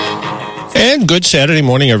And good Saturday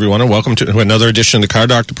morning, everyone, and welcome to another edition of the Car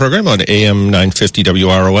Doctor program on AM 950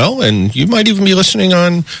 WROL. And you might even be listening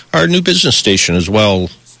on our new business station as well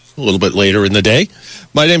a little bit later in the day.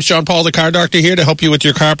 My name's John Paul, the Car Doctor, here to help you with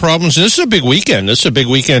your car problems. And this is a big weekend. This is a big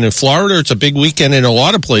weekend in Florida. It's a big weekend in a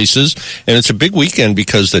lot of places. And it's a big weekend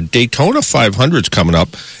because the Daytona 500 is coming up.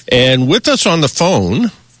 And with us on the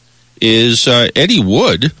phone is Eddie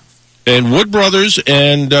Wood. And Wood Brothers,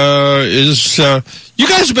 and you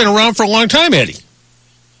guys have been around for a long time, Eddie.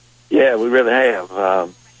 Yeah, we really have.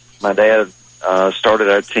 My dad started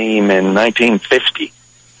our team in 1950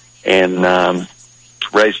 and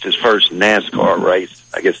raced his first NASCAR race,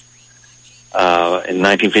 I guess, in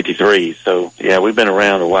 1953. So, yeah, we've been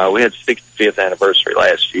around a while. We had 65th anniversary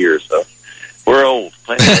last year, so we're old,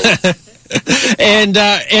 plenty old. And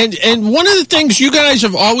one of the things you guys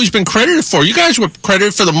have always been credited for, you guys were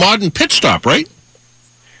credited for the modern pit stop, right?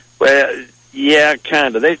 Well, yeah,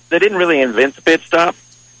 kind of. They didn't really invent the pit stop.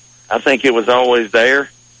 I think it was always there.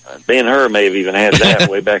 Ben-Hur may have even had that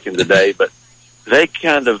way back in the day, but they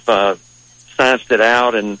kind of scienced it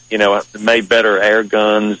out and, you know, made better air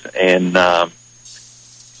guns and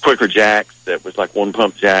quicker jacks that was like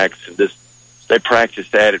one-pump jacks and this. They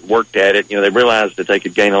practiced at it, worked at it. You know, they realized that they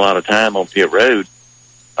could gain a lot of time on pit road.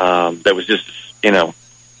 That was just, you know,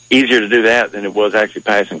 easier to do that than it was actually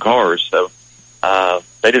passing cars. So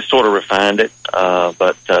they just sort of refined it.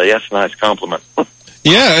 But yeah, it's a nice compliment.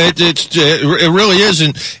 Yeah, it really is.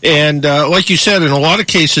 And like you said, in a lot of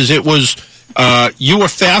cases, it was you were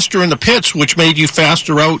faster in the pits, which made you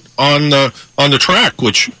faster out on the track,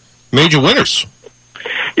 which made you winners.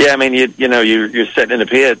 Yeah, I mean, you're sitting in the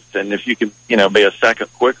pits, and if you can, you know, be a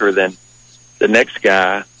second quicker than the next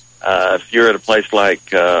guy, if you're at a place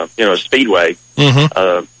like, a speedway,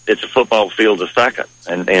 it's a football field a second,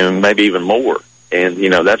 and maybe even more. And, you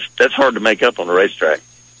know, that's hard to make up on the racetrack.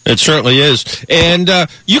 It certainly is. And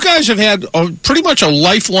you guys have had pretty much a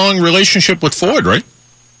lifelong relationship with Ford, right?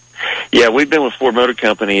 Yeah, we've been with Ford Motor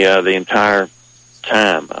Company the entire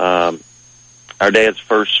time. Our dad's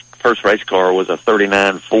first race car was a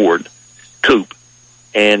 39 Ford Coupe.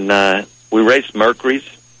 And we raced Mercuries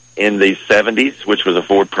in the 70s, which was a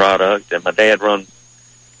Ford product. And my dad run,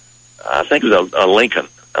 I think it was a Lincoln,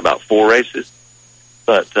 about 4 races.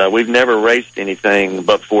 But we've never raced anything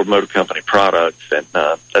but Ford Motor Company products. And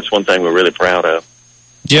that's one thing we're really proud of.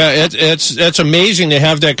 Yeah, it's amazing to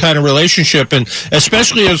have that kind of relationship. And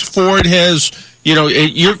especially as Ford has... You know,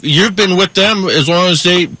 you've been with them as long as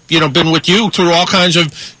they, you know, been with you through all kinds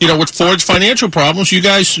of, you know, with Ford's financial problems. You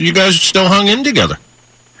guys still hung in together.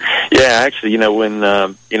 Yeah, actually, you know, when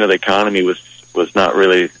the economy was not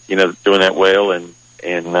really, you know, doing that well, and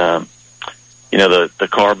the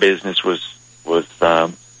car business was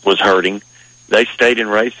hurting. They stayed in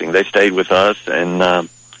racing. They stayed with us, and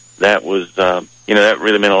that was that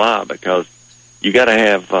really meant a lot because. You got to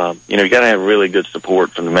have really good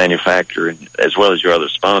support from the manufacturer as well as your other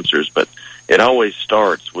sponsors. But it always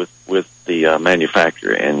starts with the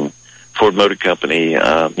manufacturer. And Ford Motor Company,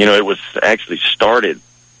 it was actually started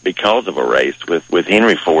because of a race with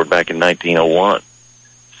Henry Ford back in 1901.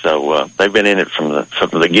 So they've been in it from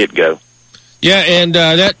the get go. Yeah, and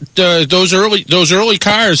those early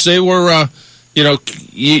cars, they were. You know,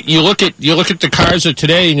 you look at the cars of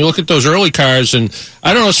today, and you look at those early cars, and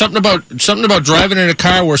I don't know, something about driving in a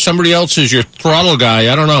car where somebody else is your throttle guy.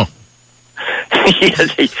 I don't know.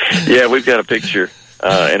 Yeah, we've got a picture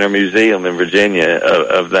in our museum in Virginia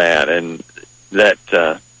of that, and that's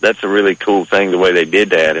a really cool thing the way they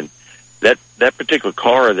did that. And that particular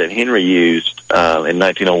car that Henry used in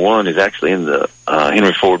 1901 is actually in the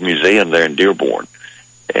Henry Ford Museum there in Dearborn,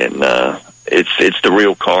 and. It's the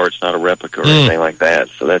real car. It's not a replica or anything like that.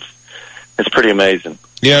 So that's pretty amazing.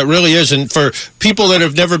 Yeah, it really is. And for people that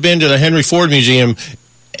have never been to the Henry Ford Museum,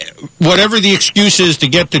 whatever the excuse is to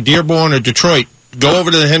get to Dearborn or Detroit, go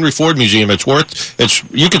over to the Henry Ford Museum.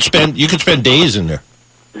 You could spend days in there.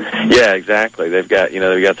 Yeah, exactly. They've got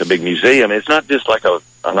the big museum. It's not just like an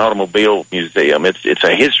automobile museum. It's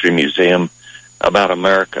a history museum about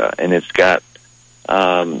America, and it's got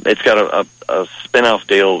a spin-off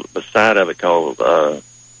deal beside of it called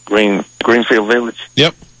Greenfield Village.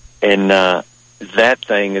 Yep. And that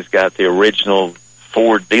thing has got the original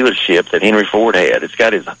Ford dealership that Henry Ford had. It's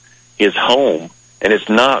got his home, and it's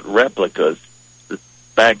not replicas.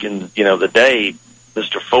 Back in the day,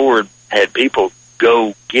 Mr. Ford had people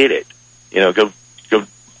go get it, go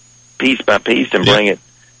piece by piece and bring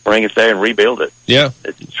it there and rebuild it. Yeah,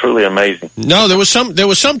 it's truly amazing. No, there was some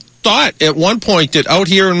thought at one point that out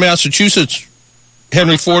here in Massachusetts,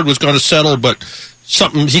 Henry Ford was going to settle, but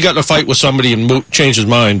he got in a fight with somebody and changed his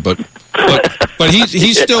mind. But But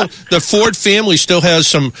he's still, the Ford family still has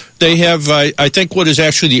some, they have, I think what is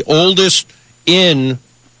actually the oldest inn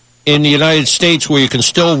in the United States where you can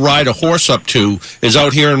still ride a horse up to is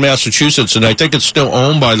out here in Massachusetts, and I think it's still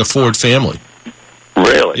owned by the Ford family.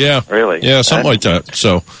 Really? Yeah. Really? Yeah, something like that.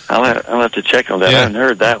 So I'll have to check on that. Yeah. I haven't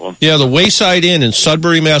heard that one. Yeah, the Wayside Inn in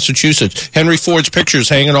Sudbury, Massachusetts. Henry Ford's pictures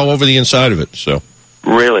hanging all over the inside of it. So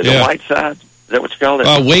Really? The Yeah. White Side? Is that what you call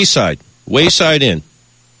it? Wayside Inn.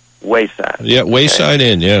 Wayside. Yeah, Wayside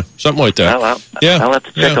Inn. Yeah, something like that. I'll have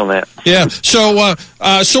to check on that. Yeah. So,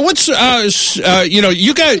 so what's you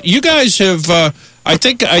guys have. I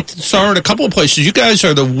think I saw in a couple of places. You guys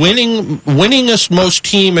are the winningest most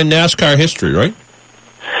team in NASCAR history, right?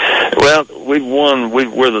 Well, we've won.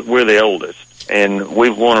 We're the oldest, and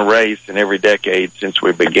we've won a race in every decade since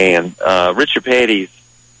we began. Richard Petty's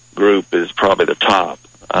group is probably the top.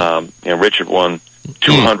 Richard won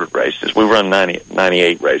 200 races. We run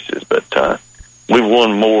 98 races, but we've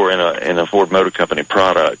won more in a Ford Motor Company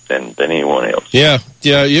product than anyone else. Yeah.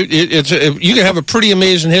 You can have a pretty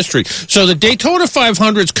amazing history. So the Daytona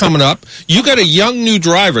 500's coming up. You got a young new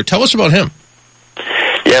driver. Tell us about him.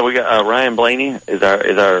 Yeah, we got Ryan Blaney is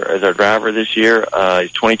our driver this year.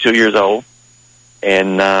 He's 22 years old,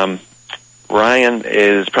 and Ryan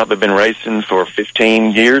has probably been racing for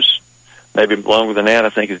 15 years, maybe longer than that.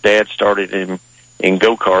 I think his dad started him in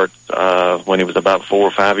go-karts when he was about 4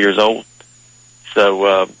 or 5 years old.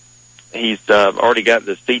 So he's already got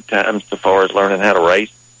the seat times so far as learning how to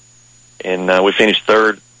race, and we finished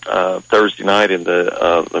third Thursday night in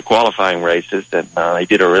the qualifying races, and he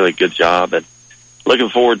did a really good job. And looking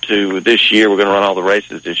forward to this year. We're going to run all the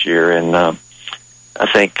races this year, and I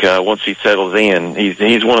think once he settles in,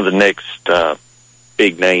 he's one of the next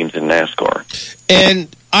big names in NASCAR.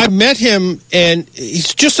 And I met him, and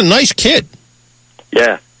he's just a nice kid.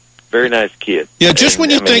 Yeah, very nice kid. Yeah, just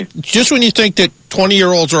when you think that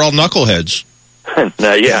 20-year-olds are all knuckleheads.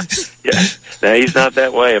 No, yeah. No, he's not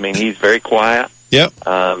that way. I mean, he's very quiet. Yep.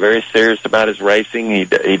 Very serious about his racing.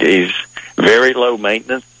 He's very low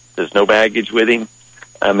maintenance. There's no baggage with him.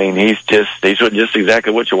 I mean, he's just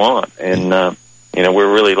exactly what you want, and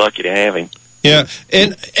we're really lucky to have him. Yeah,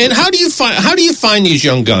 and how do you find these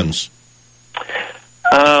young guns?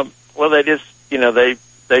 Well, they just they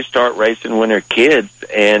start racing when they're kids,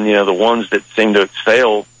 and the ones that seem to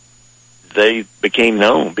excel, they became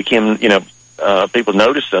known. People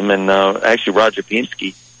noticed them, and actually Roger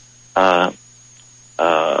Penske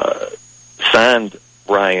signed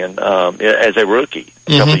Ryan as a rookie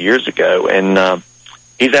a couple of years ago, and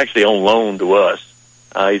he's actually on loan to us.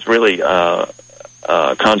 He's really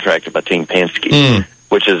contracted by Team Penske,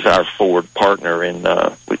 which is our Ford partner, and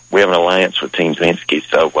we have an alliance with Team Penske,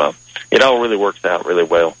 so it all really works out really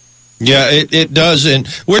well. Yeah, it does, and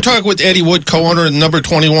we're talking with Eddie Wood, co-owner of the number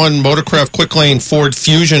 21 Motorcraft Quick Lane Ford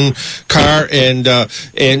Fusion car, and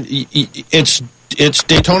it's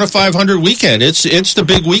Daytona 500 weekend. It's the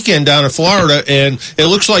big weekend down in Florida, and it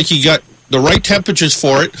looks like you got the right temperatures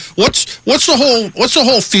for it. What's the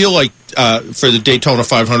whole feel like for the Daytona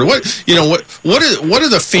 500? What do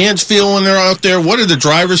the fans feel when they're out there? What do the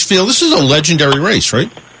drivers feel? This is a legendary race,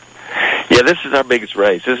 right? Yeah, this is our biggest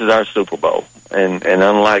race. This is our Super Bowl, and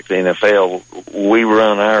unlike the NFL, we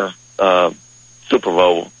run our Super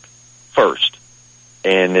Bowl first,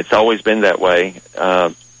 and it's always been that way.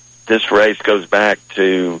 This race goes back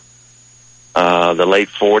to the late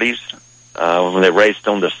 40s when they raced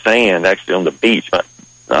on the sand, actually on the beach.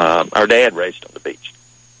 Our dad raced on the beach,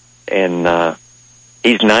 and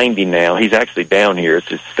he's 90 now. He's actually down here. It's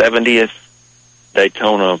his 70th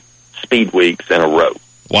Daytona Speed Weeks in a row.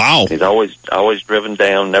 Wow! He's always driven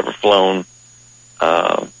down, never flown.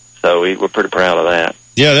 So we're pretty proud of that.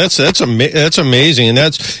 Yeah, that's amazing, and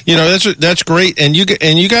that's great. And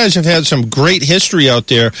you guys have had some great history out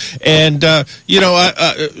there. And did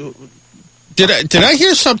I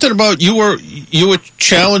hear something about you were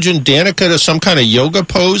challenging Danica to some kind of yoga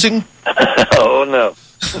posing? Oh no,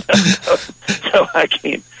 no, I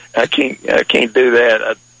can't do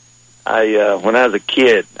that. I when I was a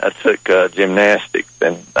kid, I took gymnastics,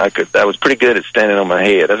 and I was pretty good at standing on my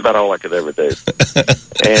head. That's about all I could ever do.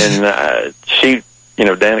 And she,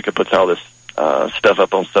 Danica puts all this stuff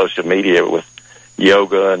up on social media with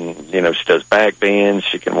yoga, and she does back bends.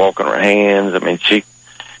 She can walk on her hands. I mean, she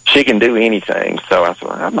can do anything. So I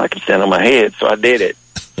thought, I can stand on my head. So I did it.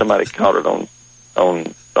 Somebody caught it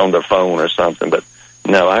on their phone or something, but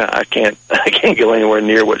no, I can't go anywhere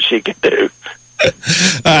near what she can do.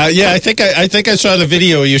 Yeah, I think I saw the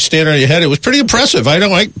video of you standing on your head. It was pretty impressive. I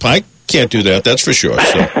know I can't do that. That's for sure.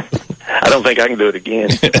 So. I don't think I can do it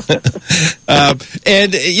again.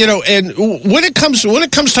 And when it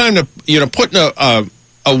comes time to putting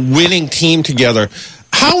a winning team together,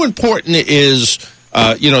 how important is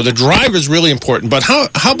the driver is really important, but how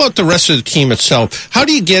about the rest of the team itself? How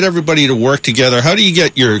do you get everybody to work together? How do you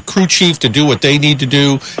get your crew chief to do what they need to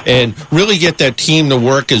do and really get that team to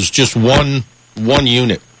work as just one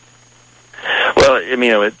unit? Well,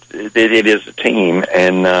 it is a team,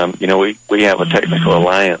 and we have a technical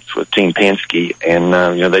alliance with Team Penske, and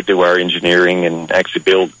they do our engineering and actually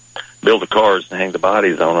build the cars and hang the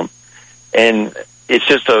bodies on them, and it's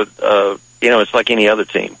just it's like any other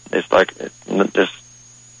team. It's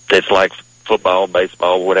like football,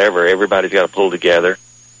 baseball, whatever. Everybody's got to pull together.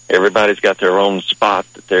 Everybody's got their own spot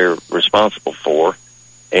that they're responsible for,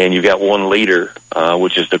 and you've got one leader,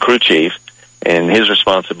 which is the crew chief. And his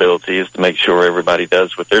responsibility is to make sure everybody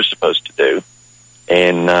does what they're supposed to do.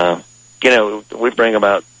 And, we bring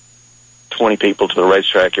about 20 people to the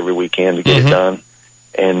racetrack every weekend to get it done.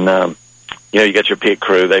 And, you got your pit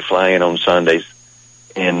crew. They fly in on Sundays.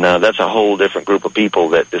 And that's a whole different group of people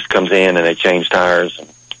that just comes in and they change tires and,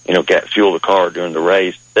 fuel the car during the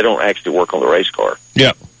race. They don't actually work on the race car.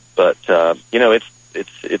 Yeah. But,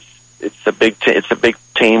 it's a big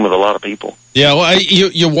team with a lot of people. Yeah, well,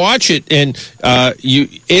 you watch it, and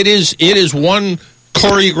it is one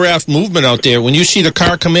choreographed movement out there. When you see the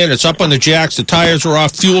car come in, it's up on the jacks, the tires are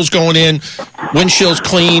off, fuel's going in, windshield's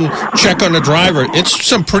clean, check on the driver. It's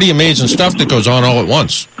some pretty amazing stuff that goes on all at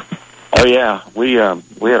once. Oh yeah, we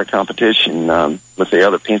had a competition with the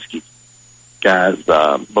other Penske guys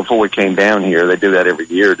before we came down here. They do that every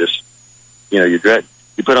year. Just you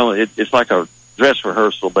put on it's like a dress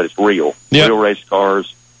rehearsal, but it's real. Yep. Real race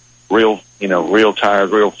cars, real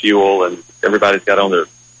tires, real fuel, and everybody's got on their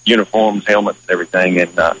uniforms, helmets, and everything. And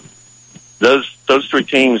those three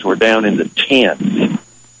teams were down in the 10. I'm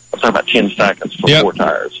talking about 10 seconds for 4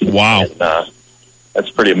 tires. Wow. And, that's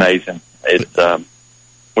pretty amazing. It's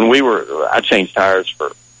when I changed tires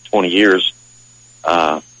for 20 years,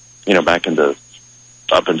 back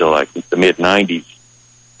up until like the mid-90s,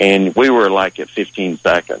 and we were like at 15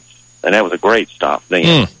 seconds. And that was a great stop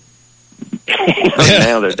then.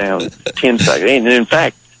 Now they're down 10 seconds. And in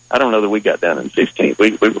fact, I don't know that we got down in 15.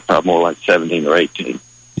 We were probably more like 17 or 18.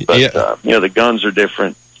 But, the guns are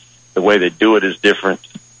different. The way they do it is different.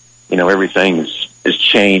 Everything is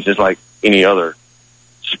changed. It's like any other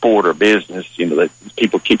sport or business. That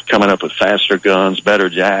people keep coming up with faster guns, better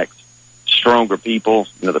jacks, stronger people.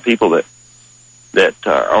 The people that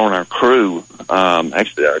are on our crew,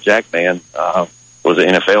 actually our jack man, was an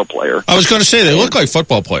NFL player. I was going to say, they look like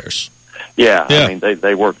football players. Yeah. I mean,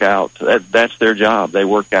 they work out. That's their job. They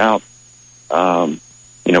work out,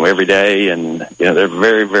 every day, and, they're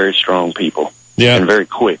very, very strong people. Yeah. And very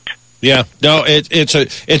quick. Yeah. No,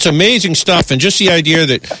 it's amazing stuff, and just the idea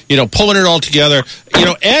that, pulling it all together,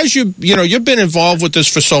 as you've been involved with this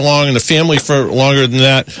for so long, and the family for longer than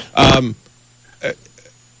that,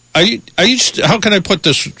 are you, how can I put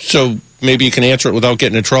this so maybe you can answer it without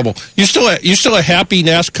getting in trouble? You still a happy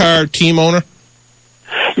NASCAR team owner?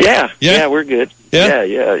 Yeah, we're good. Yeah.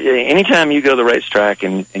 Anytime you go to the racetrack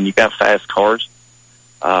and you got fast cars,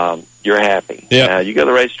 you're happy. Yeah. You go to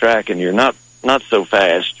the racetrack and you're not so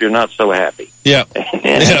fast, you're not so happy. Yeah.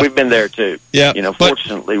 And we've been there too. Yeah.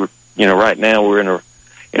 Fortunately, right now we're in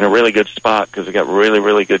a really good spot because we got really,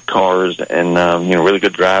 really good cars and really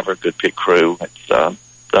good driver, good pit crew. It's the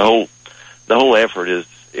whole effort is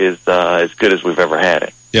as good as we've ever had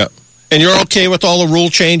it. Yeah. And you're okay with all the rule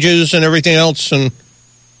changes and everything else? And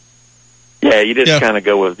yeah, you just kind of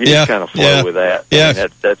go with, just kind of flow with that. Yeah. I mean,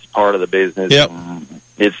 that's part of the business. Yep.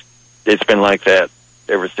 It's been like that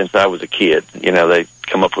ever since I was a kid. They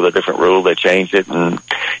come up with a different rule, they change it, and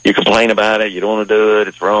you complain about it, you don't want to do it,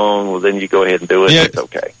 it's wrong, well then you go ahead and do it, it's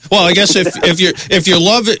okay. Well, I guess if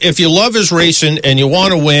you love is racing and you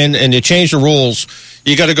want to win and you change the rules,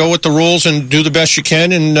 you got to go with the rules and do the best you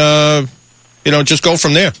can and just go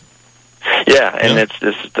from there. Yeah, and it's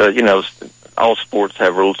just all sports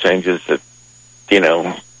have rule changes that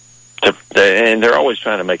and they're always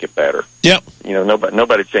trying to make it better. Yep.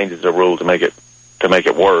 Nobody changes a rule to make it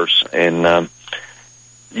worse. And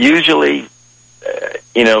usually,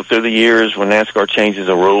 through the years when NASCAR changes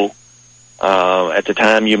a rule, at the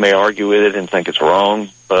time you may argue with it and think it's wrong,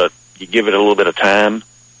 but you give it a little bit of time,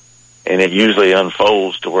 and it usually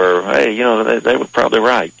unfolds to where, hey, they were probably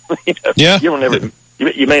right. Yeah. You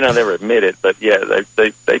may not ever admit it, but yeah,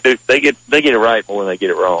 they do. They get it right more than they get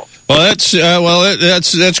it wrong. Well,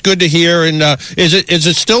 that's good to hear. And is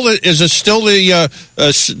it still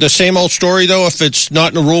the same old story though? If it's not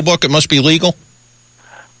in the rule book, it must be legal.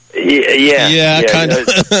 Yeah, kind of.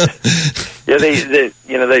 Yeah,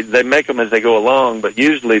 they make them as they go along, but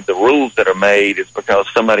usually the rules that are made is because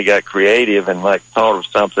somebody got creative and like thought of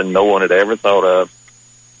something no one had ever thought of,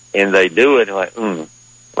 and they do it and like,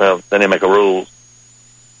 well, then they make a rule,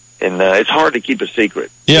 and it's hard to keep a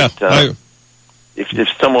secret. Yeah, but, if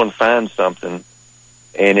someone finds something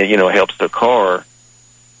and it helps their car,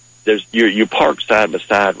 you park side by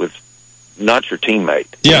side with not your teammate.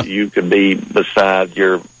 Yeah, you could be beside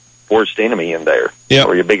your worst enemy in there,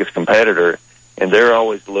 or your biggest competitor, and they're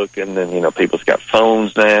always looking. And people's got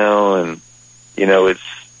phones now, and it's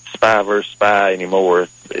spy versus spy anymore.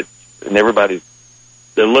 And they're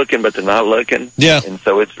looking, but they're not looking. Yeah, and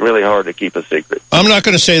so it's really hard to keep a secret. I'm not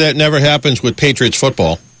going to say that never happens with Patriots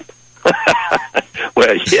football.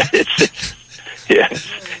 Well, you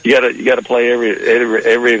got to play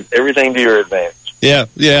everything to your advantage. Yeah.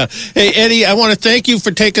 Hey, Eddie, I want to thank you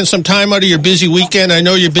for taking some time out of your busy weekend. I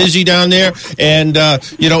know you're busy down there, and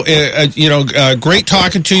great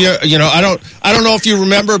talking to you. I don't know if you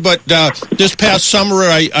remember, but this past summer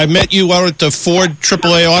I met you out at the Ford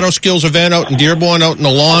AAA Auto Skills event out in Dearborn, out in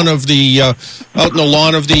the lawn of the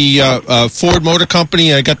Ford Motor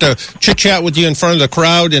Company. I got to chit chat with you in front of the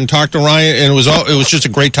crowd and talk to Ryan, and it was just a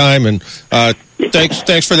great time. And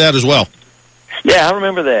thanks for that as well. Yeah, I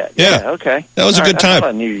remember that. Yeah, okay. That was a good time.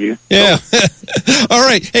 I knew you. Yeah. All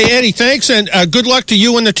right. Hey, Eddie, thanks, and good luck to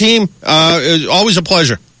you and the team. Always a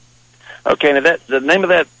pleasure. Okay, now the name of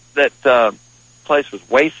that place was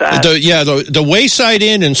Wayside? The Wayside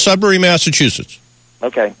Inn in Sudbury, Massachusetts.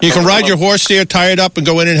 Okay. You can ride your horse there, tie it up, and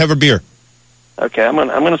go in and have a beer. Okay, I'm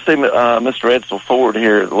gonna see Mr. Edsel Ford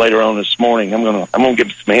here later on this morning. I'm gonna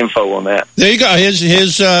give some info on that. There you go.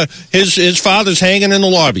 His father's hanging in the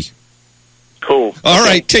lobby. Cool. All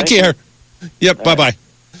right, take care. Yep, bye-bye.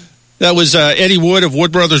 That was Eddie Wood of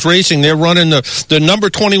Wood Brothers Racing. They're running the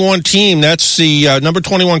number 21 team. That's the number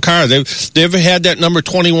 21 car. They've had that number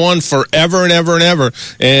 21 forever and ever and ever.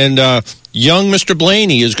 And young Mr.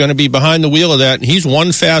 Blaney is going to be behind the wheel of that, and he's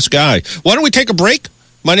one fast guy. Why don't we take a break?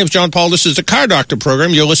 My name's John Paul. This is the Car Doctor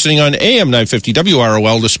program. You're listening on AM 950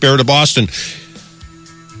 WROL, the Spirit of Boston.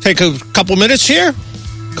 Take a couple minutes here.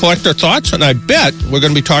 Collect our thoughts, and I bet we're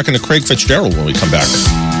going to be talking to Craig Fitzgerald when we come back.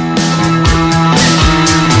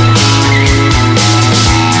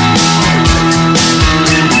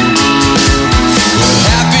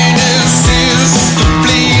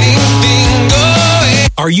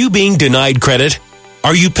 Are you being denied credit?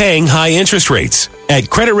 Are you paying high interest rates? At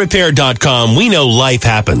CreditRepair.com, we know life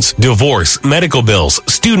happens. Divorce, medical bills,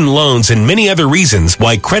 student loans, and many other reasons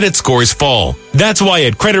why credit scores fall. That's why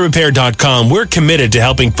at CreditRepair.com, we're committed to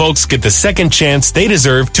helping folks get the second chance they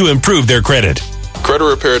deserve to improve their credit.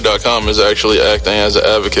 CreditRepair.com is actually acting as an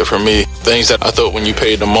advocate for me. Things that I thought when you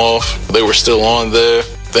paid them off, they were still on there.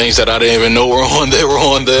 Things that I didn't even know were on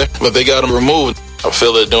there, but they got them removed. I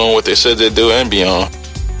feel they're doing what they said they'd do and beyond.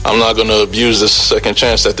 I'm not going to abuse this second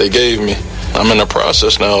chance that they gave me. I'm in the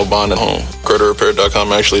process now of buying a home.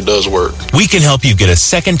 CreditRepair.com actually does work. We can help you get a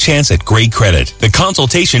second chance at great credit. The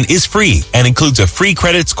consultation is free and includes a free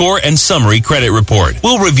credit score and summary credit report.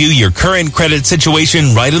 We'll review your current credit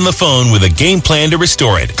situation right on the phone with a game plan to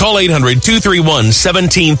restore it. Call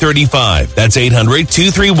 800-231-1735. That's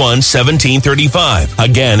 800-231-1735.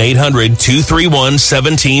 Again,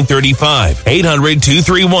 800-231-1735.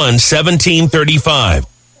 800-231-1735.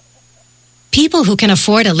 People who can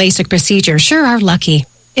afford a LASIK procedure sure are lucky.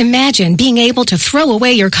 Imagine being able to throw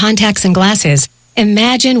away your contacts and glasses.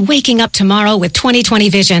 Imagine waking up tomorrow with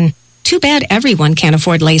 20/20 vision. Too bad everyone can't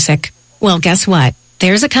afford LASIK. Well, guess what?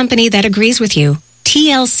 There's a company that agrees with you.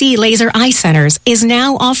 TLC Laser Eye Centers is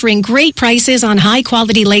now offering great prices on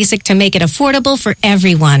high-quality LASIK to make it affordable for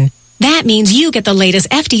everyone. That means you get the latest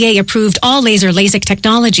FDA-approved all-laser LASIK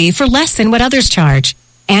technology for less than what others charge.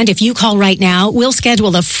 And if you call right now, we'll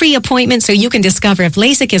schedule a free appointment so you can discover if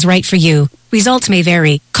LASIK is right for you. Results may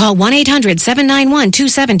vary. Call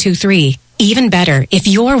 1-800-791-2723. Even better, if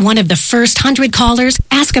you're one of the first 100 callers,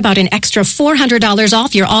 ask about an extra $400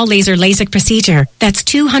 off your all-laser LASIK procedure. That's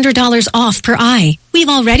 $200 off per eye. We've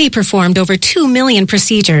already performed over 2 million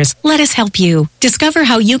procedures. Let us help you. Discover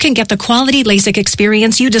how you can get the quality LASIK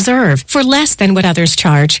experience you deserve for less than what others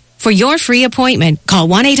charge. For your free appointment, call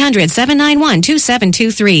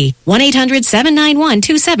 1-800-791-2723.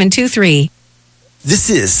 1-800-791-2723.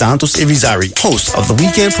 This is Santos Irizarry, host of the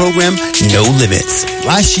weekend program No Limits.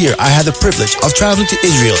 Last year, I had the privilege of traveling to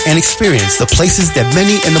Israel and experience the places that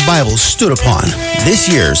many in the Bible stood upon. This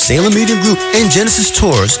year, Salem Media Group and Genesis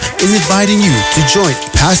Tours is inviting you to join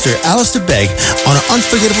Pastor Alistair Begg on an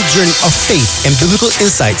unforgettable journey of faith and biblical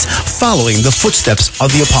insights following the footsteps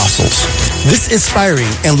of the apostles. This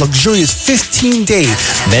inspiring and luxurious 15-day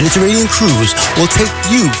Mediterranean cruise will take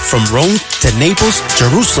you from Rome to Naples,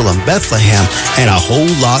 Jerusalem, Bethlehem, and a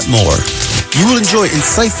whole lot more. You will enjoy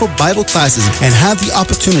insightful Bible classes and have the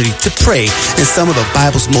opportunity to pray in some of the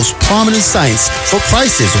Bible's most prominent sites for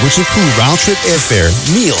prices which include round-trip airfare,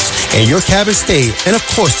 meals, and your cabin stay. And of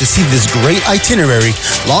course, to see this great itinerary,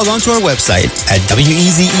 log on to our website at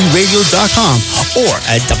wezeradio.com or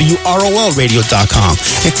at wrolradio.com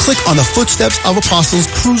and click on the Footsteps of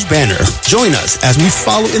Apostles cruise banner. Join us as we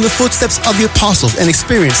follow in the footsteps of the apostles and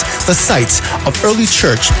experience the sights of early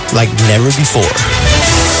church like never before.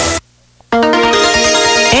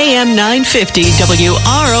 AM 950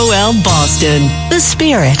 WROL Boston, the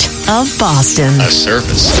spirit of Boston. A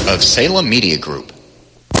service of Salem Media Group.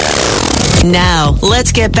 Now,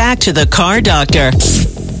 let's get back to the Car Doctor.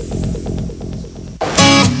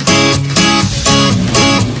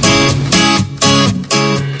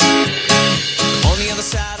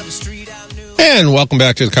 And welcome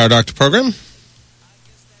back to the Car Doctor program.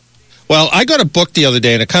 Well, I got a book the other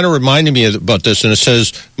day, and it kind of reminded me about this, and it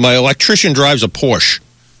says, My Electrician Drives a Porsche.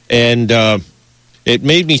 And it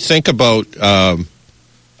made me think about an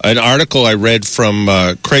article I read from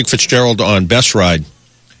Craig Fitzgerald on BestRide.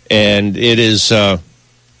 And it is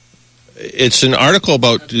it's an article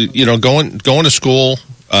about, going to school,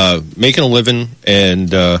 making a living, and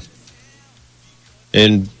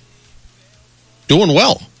doing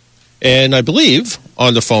well. And I believe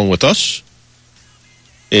on the phone with us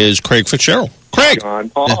is Craig Fitzgerald. Craig. John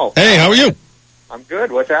Paul. Hey, how are you? I'm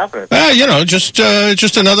good. What's happening? Just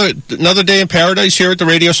another day in paradise here at the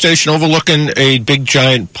radio station overlooking a big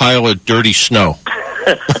giant pile of dirty snow.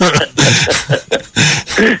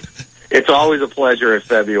 It's always a pleasure in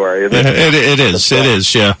February, isn't it? It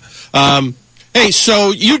is, yeah. Hey,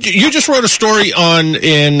 so you just wrote a story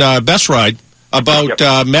in BestRide about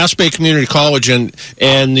Mass Bay Community College and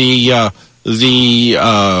the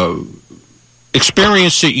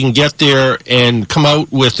experience that you can get there and come out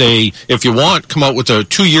with a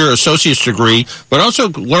 2-year associate's degree, but also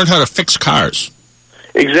learn how to fix cars.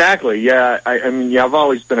 Exactly. Yeah. I mean, I've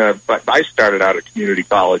always been I started out at community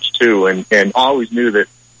college too, and always knew that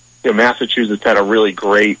Massachusetts had a really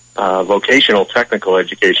great vocational technical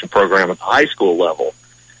education program at the high school level,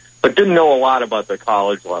 but didn't know a lot about the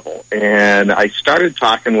college level. And I started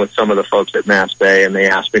talking with some of the folks at Mass Bay, and they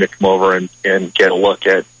asked me to come over and get a look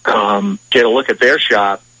at their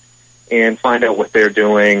shop and find out what they're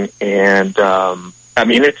doing. And I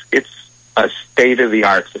mean, it's a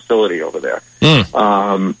state-of-the-art facility over there.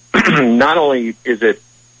 Not only is it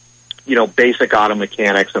basic auto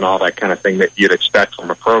mechanics and all that kind of thing that you'd expect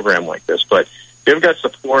from a program like this, but they've got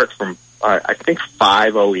support from I think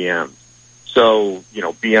 5 OEMs. So,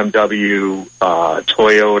 BMW,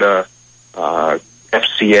 Toyota,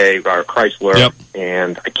 FCA, or Chrysler,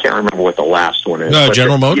 and I can't remember what the last one is.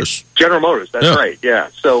 General Motors. General Motors, that's right, yeah.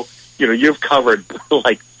 So, you've covered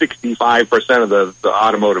like 65% of the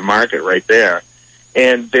automotive market right there.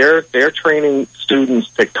 And they're training students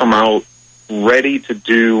to come out ready to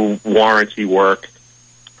do warranty work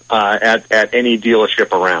at any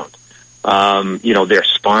dealership around. They're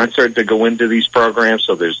sponsored to go into these programs,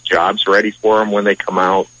 so there's jobs ready for them when they come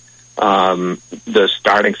out. The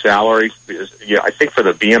starting salary is, I think for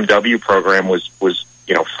the BMW program was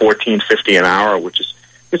 $14.50 an hour, which is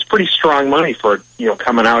it's pretty strong money for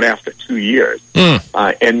coming out after 2 years,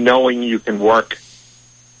 and knowing you can work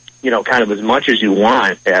kind of as much as you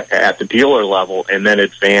want at the dealer level, and then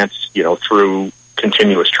advance through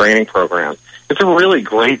continuous training programs. It's a really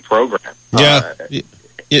great program.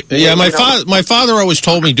 Yeah, my father always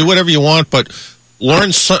told me, do whatever you want, but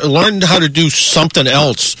learn how to do something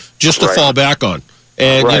else just to fall back on.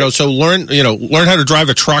 And so learn how to drive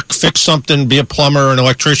a truck, fix something, be a plumber, an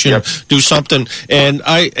electrician, do something. And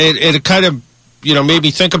it kind of made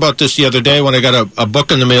me think about this the other day when I got a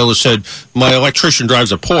book in the mail that said my electrician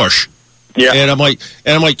drives a Porsche. Yeah, and I'm like,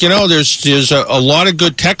 there's a lot of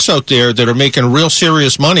good techs out there that are making real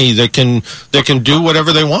serious money that can do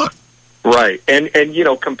whatever they want. Right, and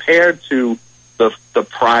compared to the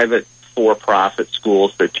private for-profit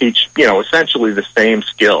schools that teach essentially the same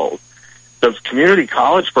skills, the community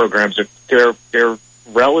college programs they're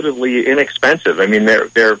relatively inexpensive. I mean, they're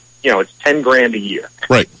it's $10,000 a year,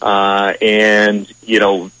 right? And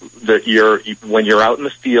when you're out in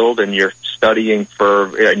the field and you're studying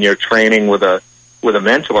and you're training with a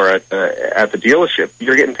mentor at the dealership,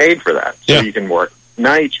 you're getting paid for that. So you can work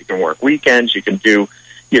nights, you can work weekends, you can do,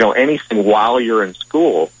 anything while you're in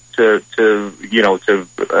school to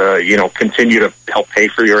continue to help pay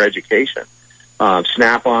for your education.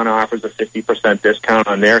 Snap-on offers a 50% discount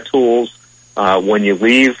on their tools when you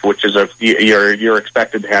leave, which is you're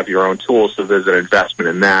expected to have your own tools, so there's an investment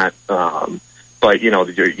in that. But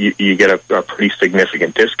you get a pretty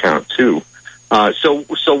significant discount too.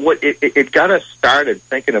 So what it got us started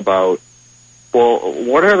thinking about, well,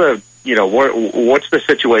 what are the what's the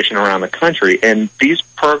situation around the country? And these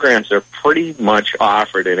programs are pretty much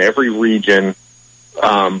offered in every region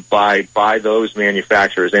by those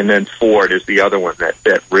manufacturers, and then Ford is the other one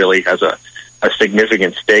that really has a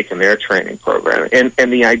significant stake in their training program.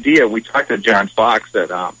 And the idea, we talked to John Fox at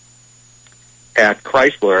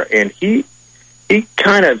Chrysler, and he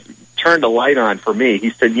kind of turned a light on for me. He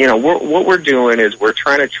said, what we're doing is we're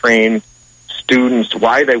trying to train students.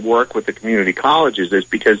 Why they work with the community colleges is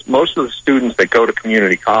because most of the students that go to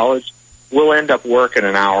community college will end up working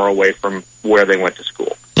an hour away from where they went to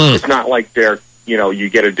school. It's not like they're, you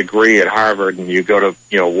get a degree at Harvard and you go to,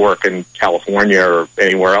 work in California or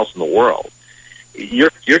anywhere else in the world.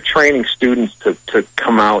 You're training students to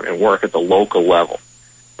come out and work at the local level,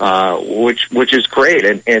 which is great,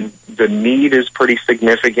 and the need is pretty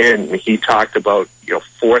significant. And he talked about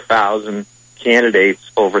 4,000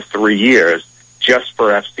 candidates over 3 years just for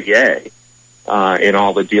FCA in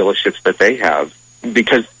all the dealerships that they have,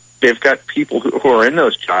 because they've got people who are in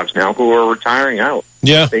those jobs now who are retiring out.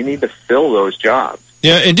 Yeah, they need to fill those jobs.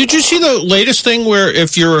 Yeah, and did you see the latest thing where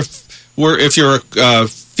if you're a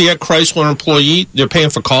Fiat Chrysler employee, they're paying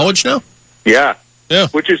for college now? Yeah,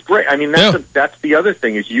 which is great. I mean, that's the other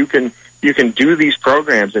thing is you can do these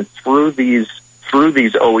programs, and through these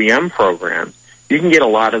OEM programs, you can get a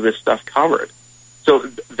lot of this stuff covered. So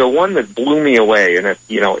the one that blew me away, and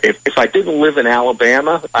if I didn't live in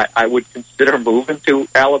Alabama, I would consider moving to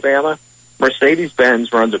Alabama.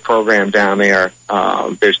 Mercedes-Benz runs a program down there.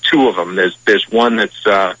 There's two of them. There's one that's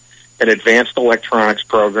an advanced electronics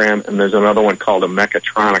program, and there's another one called a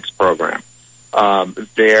mechatronics program.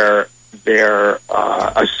 They're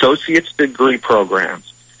associate's degree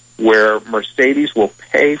programs where Mercedes will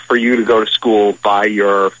pay for you to go to school by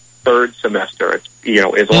your third semester. It's,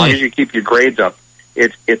 as long as you keep your grades up,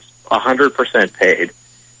 it's 100% paid,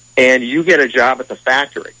 and you get a job at the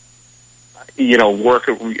factory.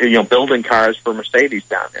 Building cars for Mercedes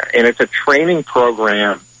down there, and it's a training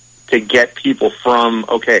program to get people from,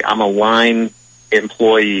 okay, I'm a line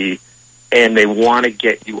employee, and they want to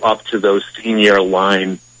get you up to those senior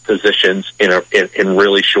line positions in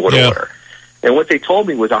really short order. And what they told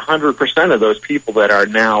me was 100% of those people that are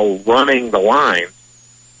now running the line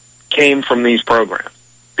came from these programs.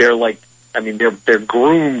 They're they're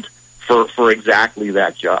groomed for exactly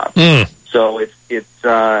that job. So it's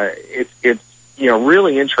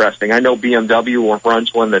really interesting. I know BMW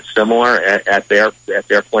runs one that's similar at their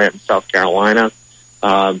plant in South Carolina.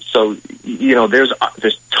 So there's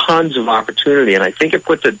tons of opportunity, and I think it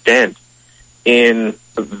puts a dent in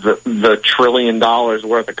the $1 trillion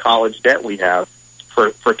worth of college debt we have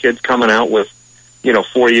for kids coming out with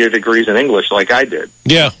 4-year degrees in English like I did.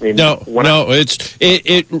 Yeah, it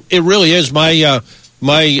really is.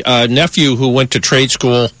 My nephew who went to trade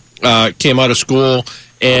school came out of school,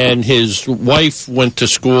 and his wife went to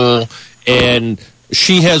school, and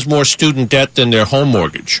she has more student debt than their home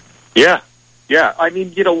mortgage. Yeah. I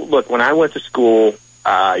mean, look, when I went to school,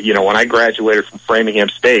 when I graduated from Framingham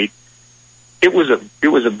State, it was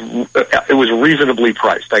reasonably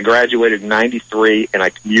priced. I graduated in '93, and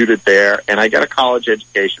I commuted there, and I got a college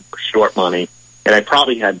education for short money, and I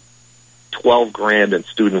probably had $12,000 in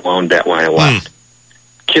student loan debt when I left.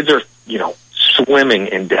 Kids are, swimming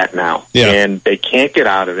in debt now, and they can't get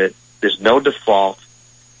out of it. There's no default.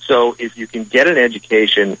 So if you can get an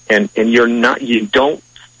education, and you don't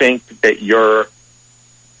think that you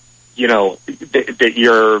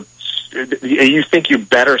think you're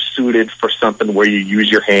better suited for something where you use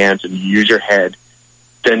your hands and you use your head,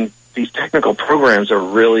 then these technical programs are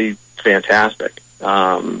really fantastic. There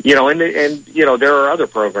are other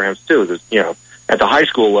programs too. There's, at the high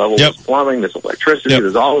school level, there's plumbing, there's electricity,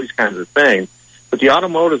 there's all these kinds of things. But the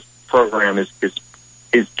automotive program is just,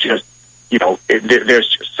 there's just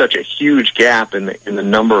such a huge gap in the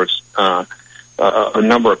number of a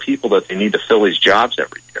number of people that they need to fill these jobs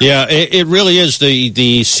every year. Yeah, it really is.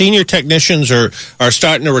 The senior technicians are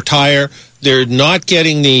starting to retire. They're not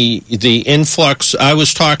getting the influx. I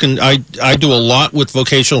was talking, I do a lot with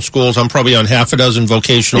vocational schools. I'm probably on half a dozen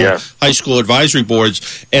vocational high school advisory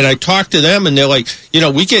boards. And I talk to them, and they're like,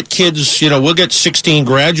 we get kids, we'll get 16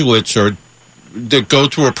 graduates or that go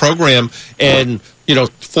through a program, and,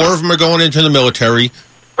 4 of them are going into the military,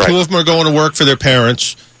 2 of them are going to work for their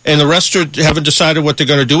parents, and the rest haven't decided what they're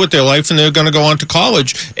going to do with their life, and they're going to go on to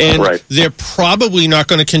college. And they're probably not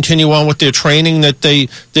going to continue on with their training that they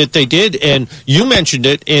did. And you mentioned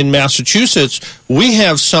it, in Massachusetts, we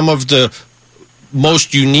have some of the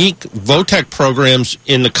most unique VOTEC programs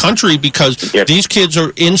in the country, because these kids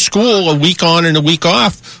are in school a week on and a week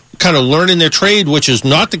off, kind of learning their trade, which is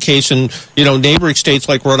not the case in, neighboring states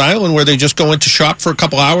like Rhode Island, where they just go into shop for a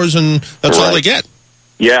couple hours and that's all they get.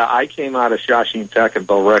 Yeah, I came out of Shawsheen Tech in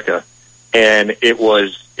Billerica, and it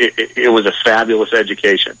was a fabulous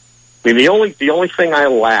education. I mean, the only thing I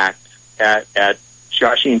lacked at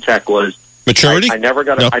Shawsheen Tech was maturity. I never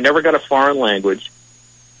got a foreign language,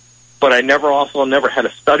 but I never had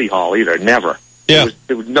a study hall either. Never. Yeah.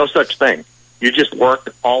 There was no such thing. You just worked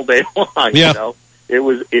all day long. Yeah. It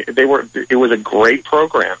was a great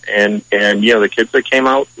program, and the kids that came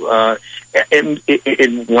out, and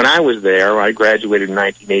when I was there, I graduated in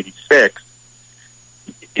 1986.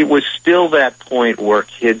 It was still that point where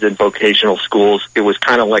kids in vocational schools, it was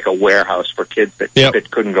kind of like a warehouse for kids that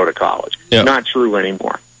couldn't go to college. Not true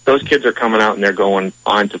anymore. Those kids are coming out and they're going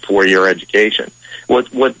on to 4-year education.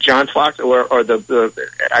 What John Fox or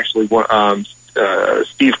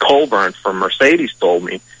Steve Colburn from Mercedes told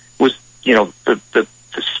me was, the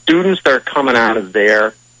students that are coming out of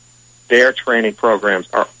their training programs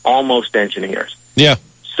are almost engineers. Yeah.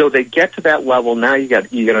 So they get to that level. Now you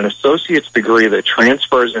get an associate's degree that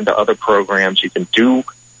transfers into other programs. You can do,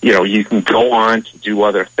 you can go on to do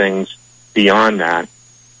other things beyond that.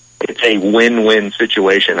 It's a win-win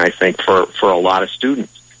situation, I think, for a lot of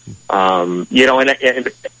students. And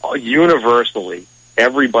universally,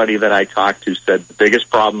 everybody that I talked to said the biggest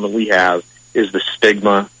problem that we have is the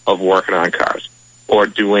stigma of working on cars or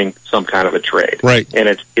doing some kind of a trade. Right. And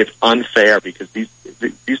it's unfair, because these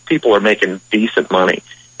people are making decent money,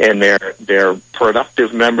 and they're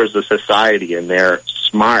productive members of society, and they're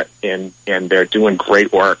smart, and they're doing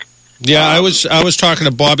great work. Yeah, I was talking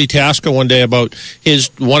to Bobby Tasker one day about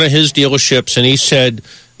one of his dealerships, and he said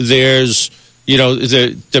there's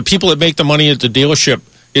the people that make the money at the dealership.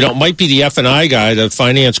 It might be the F&I guy, the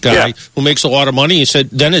finance guy, who makes a lot of money. He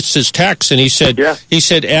said, then it's his techs. And he said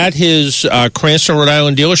at his Cranston, Rhode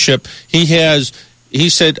Island dealership, he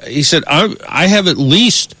said, I have at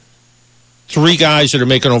least 3 guys that are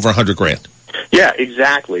making over $100,000. Yeah,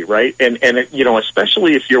 exactly. Right. And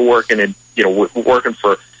especially if you're working working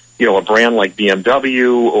for, a brand like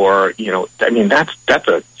BMW or, that's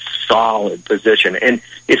a solid position. And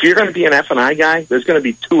if you're going to be an F&I guy, there's going to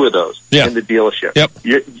be 2 of those in the dealership. Yep.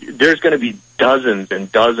 There's going to be dozens and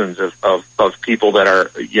dozens of people that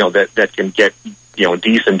are, that can get,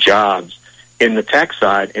 decent jobs in the tech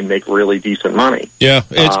side and make really decent money. Yeah.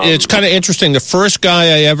 It's kind of interesting. The first guy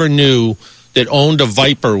I ever knew that owned a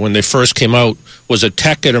Viper when they first came out was a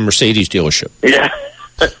tech at a Mercedes dealership. Yeah.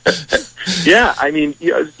 Yeah, I mean,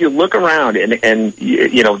 you look around and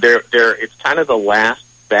it's kind of the last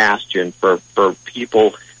bastion for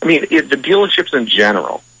people. I mean, the dealerships in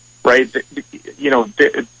general, right?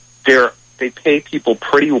 They pay people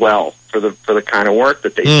pretty well for the kind of work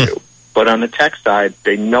that they do. But on the tech side,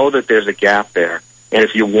 they know that there's a gap there, and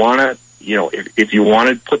if you want to, if you want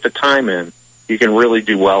to put the time in, you can really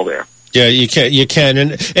do well there. Yeah, you can,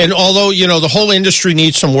 and although the whole industry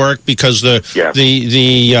needs some work because the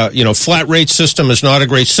flat rate system is not a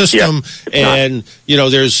great system, and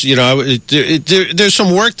there's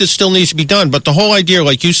some work that still needs to be done. But the whole idea,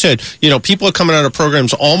 like you said, people are coming out of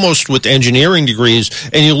programs almost with engineering degrees,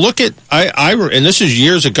 and you look at and this is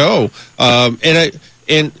years ago,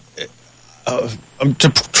 to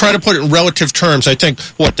try to put it in relative terms, I think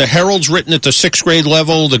the Herald's written at the 6th grade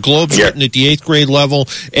level, the Globe's written at the 8th grade level,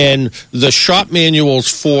 and the shop manuals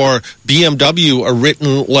for BMW are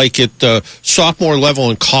written like at the sophomore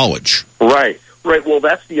level in college. Right. Well,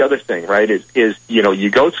 that's the other thing, right? Is you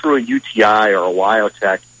go through a UTI or a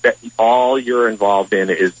WyoTech, that all you're involved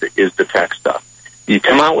in is the tech stuff. You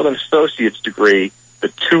come out with an associate's degree. The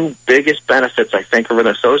 2 biggest benefits, I think, of an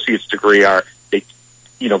associate's degree are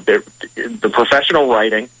the professional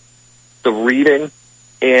writing, the reading,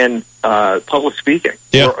 and public speaking.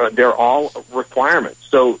 They're all requirements.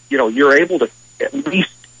 So, you're able to at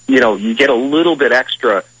least, you get a little bit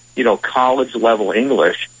extra, college-level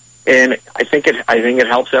English And I think it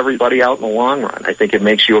helps everybody out in the long run. I think it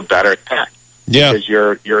makes you a better tech. Yeah. Because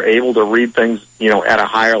you're able to read things, at a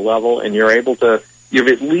higher level, and you've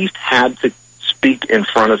at least had to speak in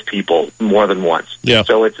front of people more than once. Yeah.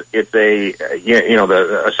 So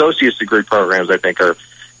the associate's degree programs, I think, are,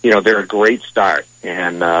 they're a great start,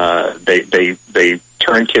 and they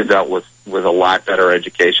turn kids out with a lot better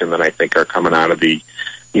education than I think are coming out of the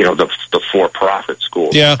for-profit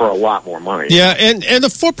schools for a lot more money. Yeah, and the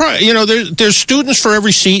for-profit, there's students for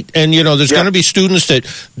every seat, and there's going to be students that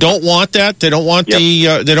don't want that. They don't want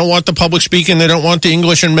they don't want the public speaking. They don't want the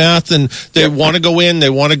English and math, and they want to go in. They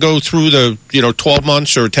want to go through the 12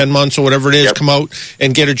 months or 10 months or whatever it is, come out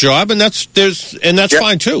and get a job, and that's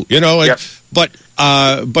fine too.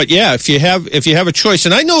 But yeah, if you have a choice,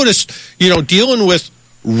 and I noticed dealing with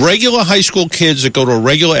regular high school kids that go to a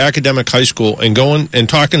regular academic high school and going and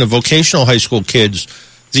talking to vocational high school kids,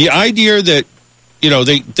 the idea that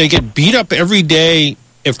they get beat up every day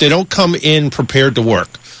if they don't come in prepared to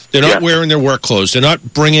work. They're not wearing their work clothes. They're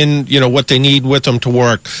not bringing what they need with them to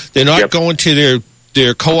work. They're not going to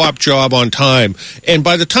their co-op job on time. And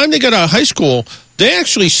by the time they get out of high school, they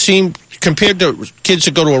actually seem, compared to kids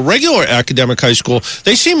that go to a regular academic high school,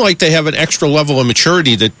 they seem like they have an extra level of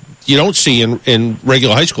maturity that you don't see in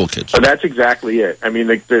regular high school kids. So that's exactly it. I mean,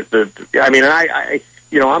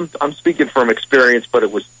 I'm speaking from experience, but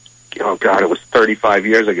it was, it was 35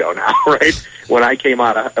 years ago now, right? When I came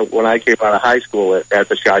out of high school at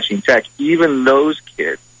the Shawshing Tech, even those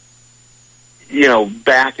kids,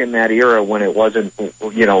 back in that era when it wasn't,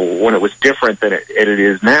 when it was different than it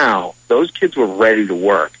is now, those kids were ready to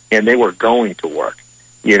work, and they were going to work.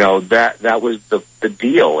 That was the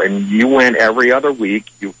deal. And you went every other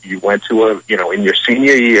week. You went to in your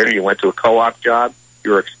senior year, you went to a co-op job.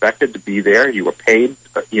 You were expected to be there. You were paid,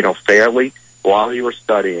 fairly while you were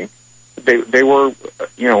studying. They were,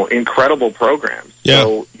 incredible programs. Yeah.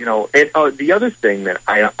 So, the other thing that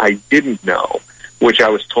I didn't know, which I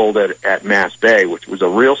was told at Mass Bay, which was a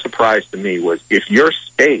real surprise to me, was if your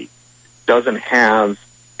state doesn't have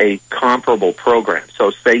a comparable program,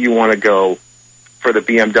 so say you want to go for the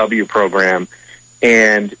BMW program,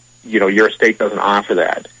 and your state doesn't offer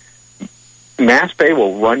that, Mass Bay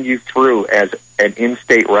will run you through as an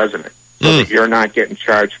in-state resident, so that you're not getting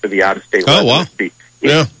charged for the out-of-state residency.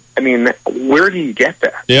 Wow. I mean, where do you get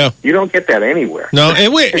that? Yeah, you don't get that anywhere. No,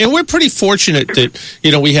 and we're pretty fortunate that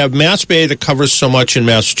we have Mass Bay that covers so much in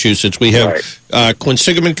Massachusetts. We have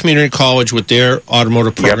Quinsigamond Community College with their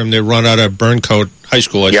automotive program. They run out of Burncoat High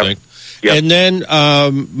School, I think. Yep. And then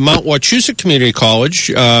Mount Wachusett Community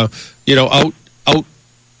College, out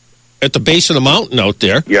at the base of the mountain out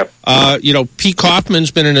there. Yep. Pete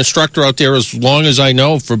Kaufman's been an instructor out there as long as I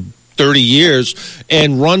know, for 30 years,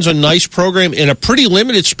 and runs a nice program in a pretty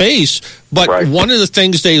limited space. But one of the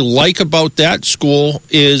things they like about that school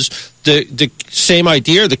is the same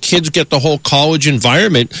idea. The kids get the whole college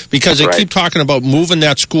environment, because they keep talking about moving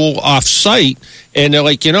that school off-site. And they're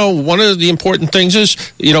like, one of the important things is,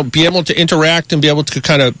 be able to interact and be able to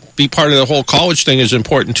kind of be part of the whole college thing is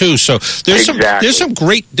important too. So there's some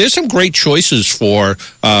great choices for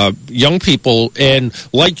young people. And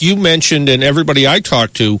like you mentioned, and everybody I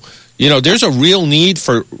talked to, there's a real need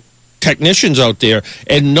for technicians out there,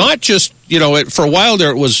 and not just, for a while there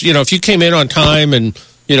it was, if you came in on time and,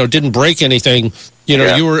 didn't break anything,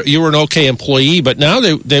 you were an okay employee. But now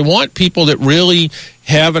they want people that really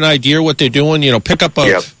have an idea what they're doing, pick up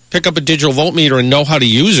a digital voltmeter and know how to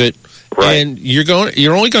use it. Right. And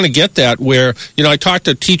you're only going to get that where, I talk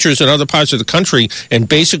to teachers in other parts of the country, and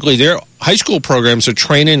basically their high school programs are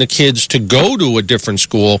training the kids to go to a different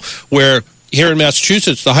school, where here in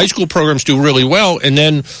Massachusetts, the high school programs do really well, and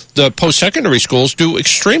then the post-secondary schools do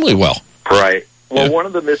extremely well. Right. Well, one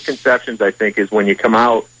of the misconceptions, I think, is when you come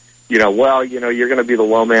out, you're going to be the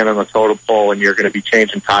low man on the totem pole, and you're going to be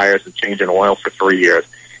changing tires and changing oil for 3 years.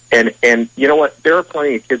 And you know what? There are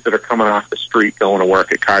plenty of kids that are coming off the street going to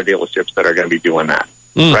work at car dealerships that are going to be doing that,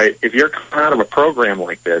 right? If you're coming out of a program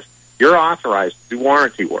like this, you're authorized to do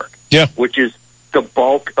warranty work, which is the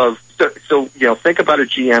bulk of. So think about a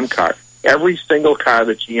GM car. Every single car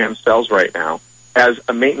that GM sells right now has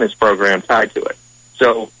a maintenance program tied to it.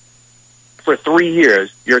 So for 3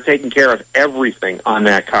 years, you're taking care of everything on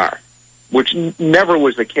that car, which never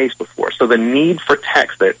was the case before. So the need for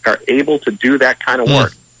techs that are able to do that kind of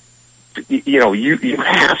work, you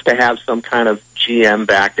have to have some kind of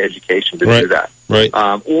GM-backed education to do that. Right.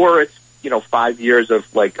 Or it's, 5 years of,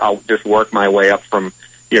 I'll just work my way up from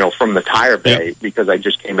the tire bay because I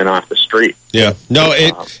just came in off the street. Yeah. No,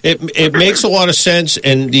 it makes a lot of sense,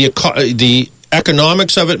 and the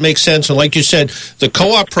economics of it makes sense. And like you said, the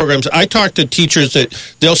co-op programs, I talk to teachers that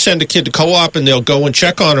they'll send a kid to co-op and they'll go and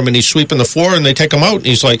check on him and he's sweeping the floor and they take him out. And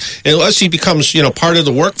he's like, unless he becomes, part of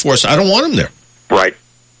the workforce, I don't want him there. Right.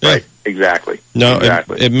 Yeah. Right. Exactly. No,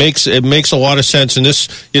 exactly. It makes a lot of sense. And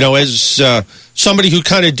this, as somebody who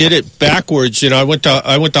kind of did it backwards, I went to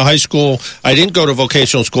high school. I didn't go to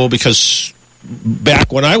vocational school because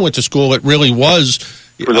back when I went to school, it really was,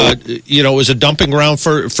 it was a dumping ground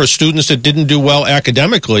for students that didn't do well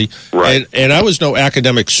academically. Right. And I was no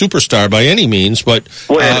academic superstar by any means, but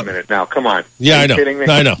wait a minute now, come on. Yeah, Are you I know. kidding me?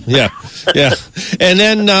 I know. Yeah. Yeah. And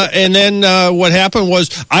then what happened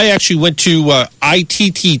was I actually went to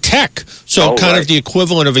ITT Tech, so kind of the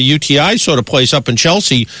equivalent of a UTI sort of place up in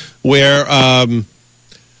Chelsea, where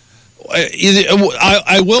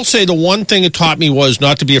I will say the one thing it taught me was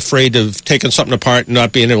not to be afraid of taking something apart and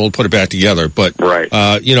not being able to put it back together. But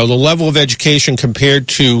the level of education compared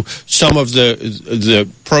to some of the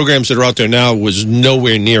programs that are out there now was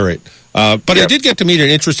nowhere near it. But I did get to meet an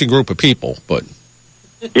interesting group of people. But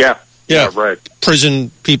yeah, right.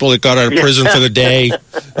 Prison people that got out of prison for the day.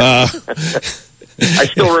 I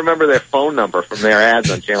still remember their phone number from their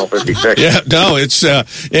ads on Channel 56. Yeah, no, it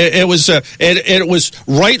was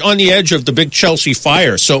right on the edge of the big Chelsea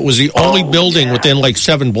fire, so it was the only building within like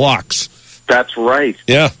 7 blocks. That's right.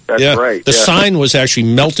 Yeah, that's right. The sign was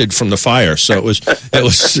actually melted from the fire, so it was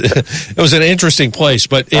an interesting place.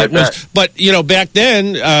 But back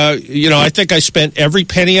then, I think I spent every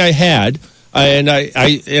penny I had, and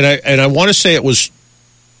I want to say it was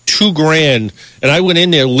 $2,000, and I went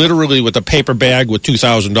in there literally with a paper bag with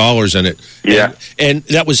 $2,000 in it. Yeah, and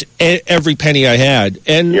that was every penny I had.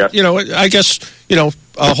 And I guess a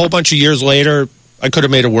whole bunch of years later, I could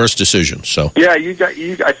have made a worse decision. So yeah,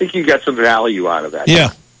 I think you got some value out of that. Yeah,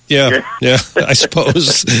 I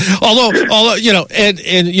suppose. although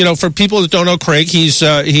for people that don't know Craig, he's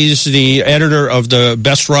the editor of the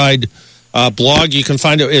BestRide blog. You can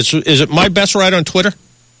find it. Is it My BestRide on Twitter?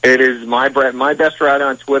 It is my BestRide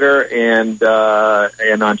on Twitter and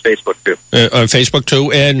on Facebook too. On Facebook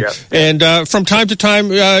too, and from time to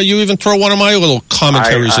time, you even throw one of my little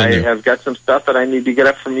commentaries in there. I have got some stuff that I need to get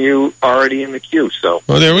up from you already in the queue. So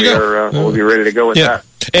there we go. We'll be ready to go with that.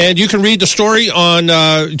 And you can read the story on,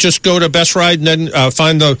 just go to BestRide and then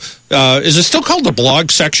find the, is it still called the blog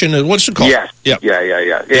section? What's it called? Yes. Yeah.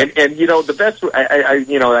 And the best, I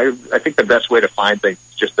think the best way to find things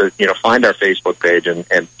is just to, find our Facebook page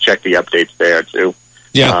and check the updates there too.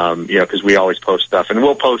 Yeah. Because we always post stuff, and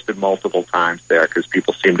we'll post it multiple times there because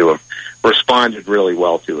people seem to have responded really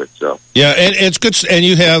well to it. So yeah, and it's good. And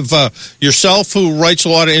you have yourself, who writes a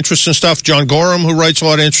lot of interesting stuff. John Gorham, who writes a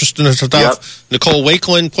lot of interesting stuff. Yep. Nicole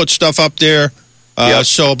Wakeland puts stuff up there.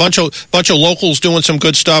 So a bunch of locals doing some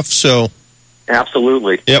good stuff. So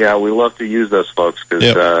absolutely, yeah, we love to use those folks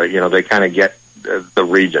because they kind of get the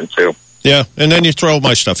region too. Yeah, and then you throw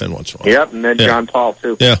my stuff in once in a while. Yep, and then John Paul,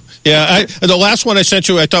 too. Yeah. The last one I sent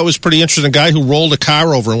you, I thought was pretty interesting. A guy who rolled a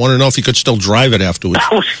car over and wanted to know if he could still drive it afterwards.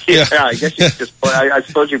 I guess you just. I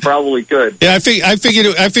suppose you probably could. Yeah, I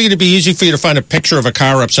figured it'd be easy for you to find a picture of a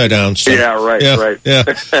car upside down. So. Yeah, right. Yeah.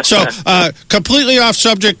 So, completely off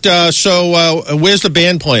subject. Where's the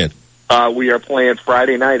band playing? We are playing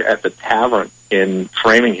Friday night at the Tavern in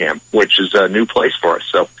Framingham, which is a new place for us.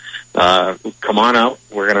 So. Come on out.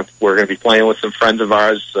 We're gonna be playing with some friends of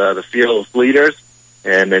ours, the Fearless Leaders,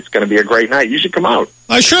 and it's gonna be a great night. You should come out.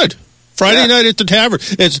 I should. Friday night at the Tavern.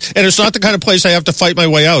 It's not the kind of place I have to fight my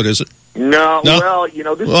way out, is it? No? Well,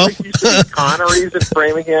 this place used to be Connery's in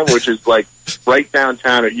Framingham, which is like right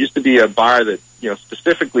downtown. It used to be a bar that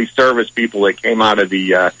specifically serviced people that came out of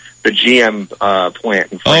the GM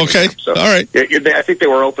plant in Framingham. Okay, so, all right. I think they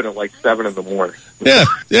were open at like 7 in the morning. Yeah,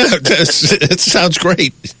 it sounds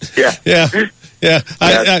great. Yeah.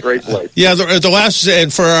 Great place. Yeah, the last,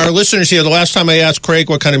 and for our listeners here, the last time I asked Craig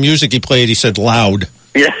what kind of music he played, he said loud.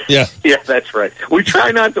 Yeah, that's right. We're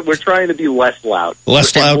trying to be less loud.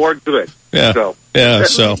 Less loud, more good. Yeah.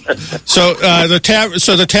 So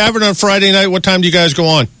the Tavern on Friday night. What time do you guys go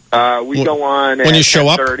on? We go on when at you show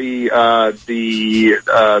 10:30.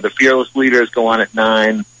 The Fearless Leaders go on at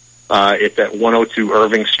 9. It's at 102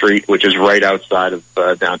 Irving Street, which is right outside of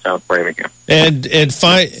downtown Framingham. And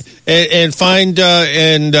find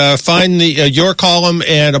your column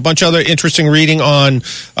and a bunch of other interesting reading on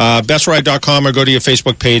BestRide.com, or go to your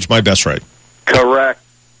Facebook page, My BestRide. Correct.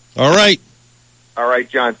 All right,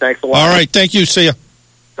 John. Thanks a lot. All right, thank you. See you.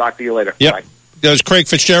 Talk to you later. Yep. Bye. There's Craig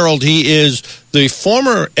Fitzgerald. He is the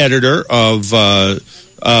former editor of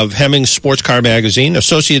Hemmings Sports Car Magazine,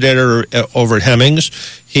 associate editor over at Hemmings.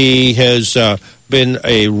 He has been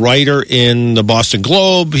a writer in the Boston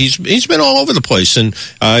Globe. He's been all over the place, and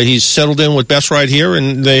he's settled in with BestRide here,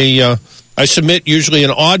 and I submit usually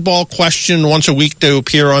an oddball question once a week to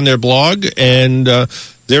appear on their blog, and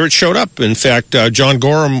there it showed up. In fact, John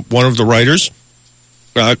Gorham, one of the writers,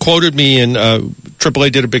 quoted me in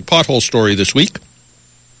AAA did a big pothole story this week,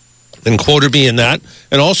 and quoted me in that,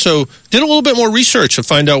 and also did a little bit more research to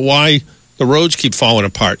find out why the roads keep falling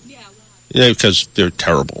apart. Yeah, because they're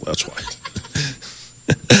terrible, that's why.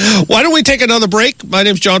 Why don't we take another break? My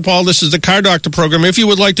name's John Paul. This is the Car Doctor program. If you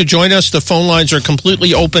would like to join us, the phone lines are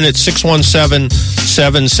completely open at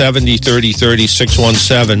 617-770-3030,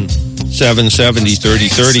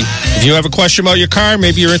 617-770-3030. If you have a question about your car,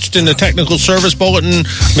 maybe you're interested in the technical service bulletin,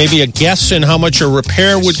 maybe a guess in how much a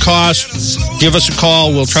repair would cost, give us a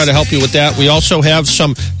call. We'll try to help you with that. We also have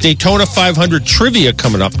some Daytona 500 trivia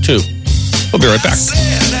coming up, too. We'll be right back.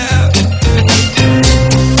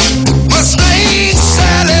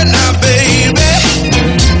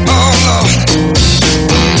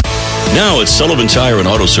 Now at Sullivan Tire and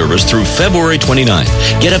Auto Service through February 29th.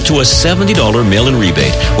 Get up to a $70 mail-in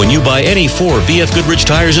rebate when you buy any 4 BF Goodrich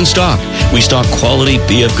tires in stock. We stock quality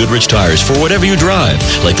BF Goodrich tires for whatever you drive,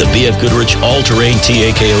 like the BF Goodrich All-Terrain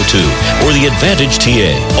TA-KO2 or the Advantage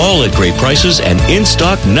TA. All at great prices and in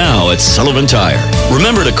stock now at Sullivan Tire.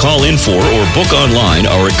 Remember to call in for or book online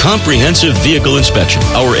our comprehensive vehicle inspection.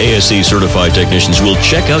 Our ASE certified technicians will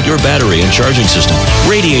check out your battery and charging system,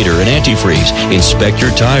 radiator and antifreeze, inspect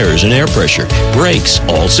your tires and air pressure, brakes,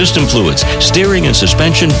 all system fluids, steering and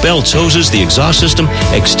suspension, belts, hoses, the exhaust system,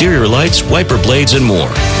 exterior lights, wiper blades, and more.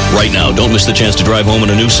 Right now, don't miss the chance to drive home in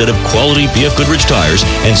a new set of quality BF Goodrich tires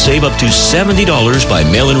and save up to $70 by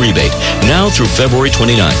mail-in rebate, now through February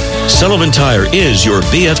 29th. Sullivan Tire is your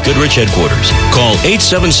BF Goodrich headquarters. Call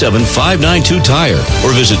 877-592-TIRE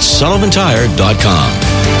or visit sullivantire.com.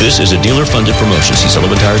 This is a dealer-funded promotion. See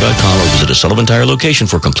sullivantire.com or visit a Sullivan Tire location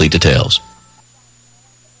for complete details.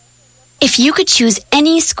 If you could choose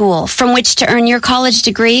any school from which to earn your college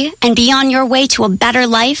degree and be on your way to a better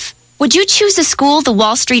life, would you choose a school the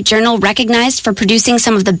Wall Street Journal recognized for producing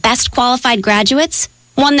some of the best qualified graduates,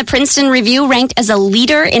 one the Princeton Review ranked as a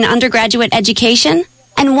leader in undergraduate education,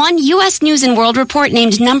 and one U.S. News & World Report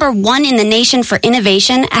named #1 in the nation for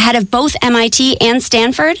innovation ahead of both MIT and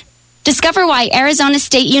Stanford? Discover why Arizona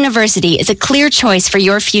State University is a clear choice for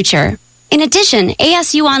your future. In addition,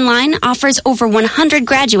 ASU Online offers over 100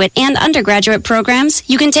 graduate and undergraduate programs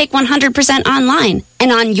you can take 100% online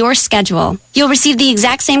and on your schedule. You'll receive the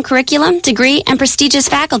exact same curriculum, degree, and prestigious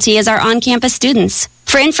faculty as our on-campus students.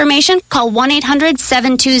 For information, call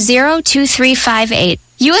 1-800-720-2358.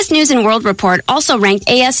 U.S. News & World Report also ranked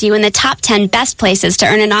ASU in the top 10 best places to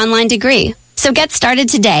earn an online degree. So get started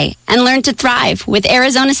today and learn to thrive with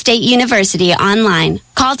Arizona State University online.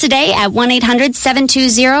 Call today at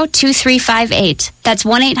 1-800-720-2358. That's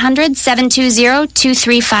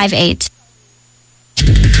 1-800-720-2358.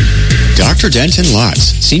 Dr. Denton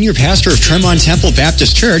Lotz, Senior Pastor of Tremont Temple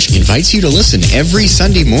Baptist Church, invites you to listen every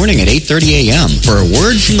Sunday morning at 8:30 a.m. for a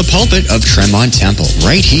word from the pulpit of Tremont Temple,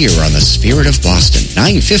 right here on the Spirit of Boston,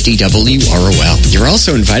 950 WROL. You're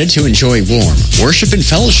also invited to enjoy warm worship and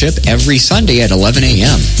fellowship every Sunday at 11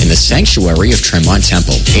 a.m. in the sanctuary of Tremont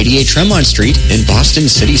Temple, 88 Tremont Street in Boston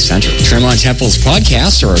City Center. Tremont Temple's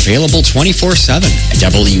podcasts are available 24/7 at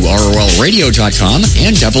WROLradio.com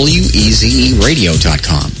and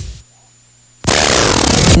WEZEradio.com.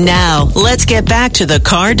 Now, let's get back to the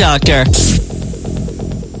Car Doctor.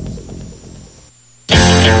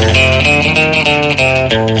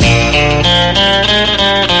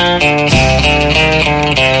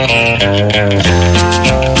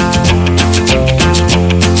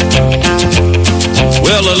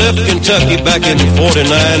 Well, I left Kentucky back in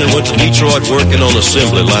 49 and went to Detroit working on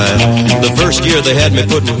assembly line. The first year they had me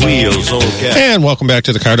putting wheels on cars. And welcome back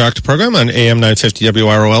to the Car Doctor program on AM 950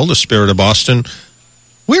 WROL, the Spirit of Boston.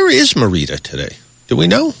 Where is Marita today? Do we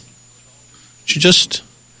know? She just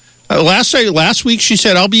last week she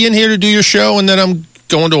said, I'll be in here to do your show, and then I'm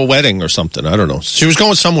going to a wedding or something. I don't know. She was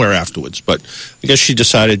going somewhere afterwards, but I guess she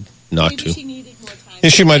decided not to. She needed more time.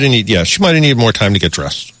 Yeah, she might have needed more time to get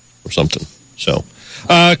dressed or something. So,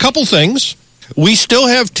 a couple things. We still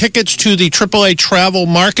have tickets to the AAA Travel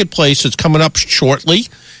Marketplace. It's coming up shortly.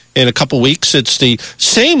 In a couple weeks. It's the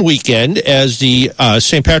same weekend as the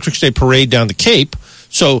St. Patrick's Day Parade down the Cape.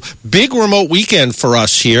 So big remote weekend for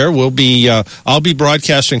us here. We'll be I'll be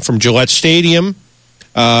broadcasting from Gillette Stadium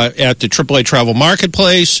at the AAA Travel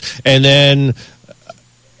Marketplace, and then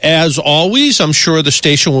As always, I'm sure the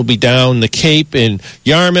station will be down the Cape in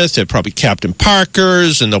Yarmouth at probably Captain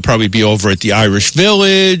Parker's, and they'll probably be over at the Irish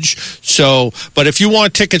Village. So, but if you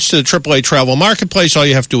want tickets to the AAA Travel Marketplace, all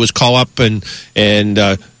you have to do is call up and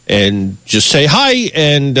just say hi,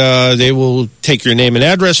 and they will take your name and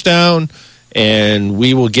address down, and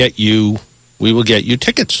we will get you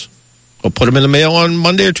tickets. We'll put them in the mail on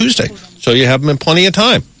Monday or Tuesday, so you have them in plenty of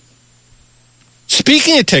time.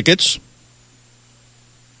 Speaking of tickets,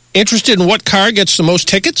 interested in what car gets the most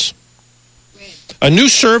tickets? A new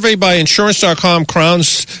survey by Insurance.com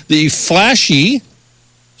crowns the flashy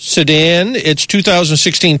sedan its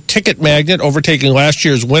 2016 ticket magnet, overtaking last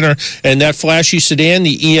year's winner, and that flashy sedan,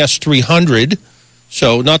 the ES300.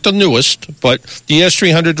 So not the newest, but the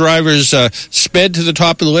ES300 drivers sped to the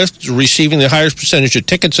top of the list, receiving the highest percentage of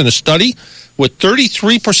tickets in a study. With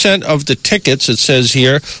 33% of the tickets, it says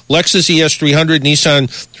here, Lexus ES300, Nissan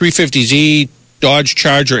 350Z, Dodge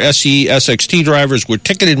Charger SE, SXT drivers were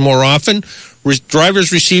ticketed more often.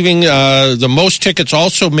 Drivers receiving the most tickets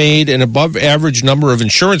also made an above-average number of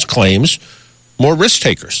insurance claims, more risk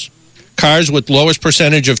takers. Cars with lowest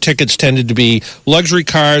percentage of tickets tended to be luxury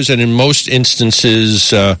cars, and in most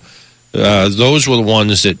instances, those were the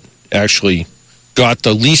ones that actually got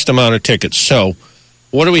the least amount of tickets. So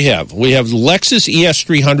what do we have? We have Lexus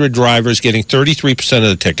ES300 drivers getting 33% of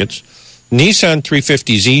the tickets. Nissan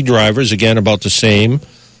 350Z drivers, again, about the same.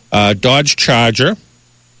 Dodge Charger.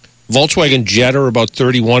 Volkswagen Jetta, about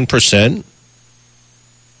 31%.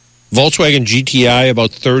 Volkswagen GTI,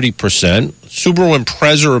 about 30%. Subaru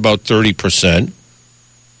Impreza, about 30%.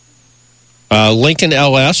 Lincoln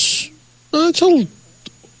LS, it's an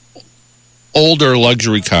older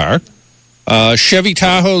luxury car. Chevy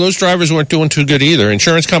Tahoe, those drivers weren't doing too good either.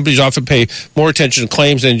 Insurance companies often pay more attention to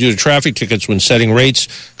claims than do to traffic tickets when setting rates.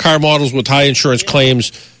 Car models with high insurance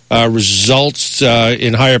claims results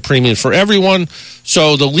in higher premiums for everyone.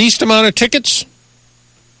 So the least amount of tickets,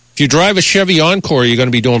 if you drive a Chevy Encore, you're going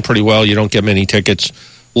to be doing pretty well. You don't get many tickets.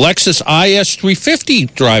 Lexus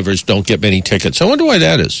IS350 drivers don't get many tickets. I wonder why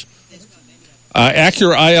that is.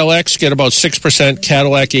 Acura ILX get about 6%.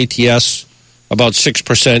 Cadillac ATS, about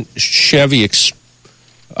 6%. Chevy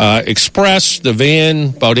Express, the van,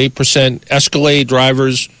 about 8%. Escalade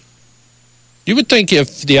drivers. You would think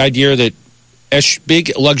if the idea that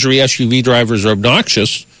big luxury SUV drivers are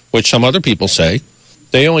obnoxious, which some other people say,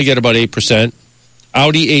 they only get about 8%.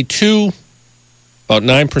 Audi A2, about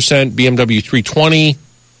 9%. BMW 320,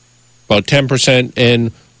 about 10%.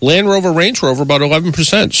 And Land Rover, Range Rover, about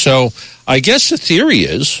 11%. So I guess the theory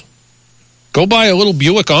is go buy a little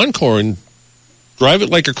Buick Encore and drive it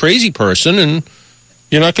like a crazy person, and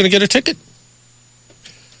you're not going to get a ticket.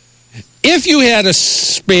 If you had a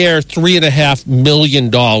spare $3.5 million,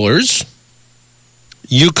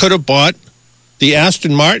 you could have bought the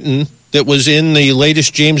Aston Martin that was in the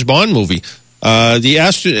latest James Bond movie. The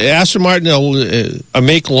Aston Martin, a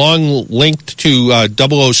make long linked to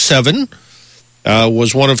 007,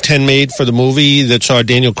 was one of 10 made for the movie that saw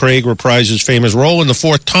Daniel Craig reprise his famous role. In the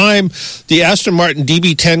fourth time, the Aston Martin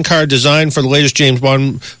DB10 car designed for the latest James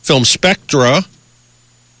Bond film Spectre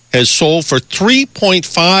has sold for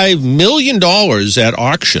 $3.5 million at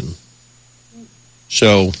auction.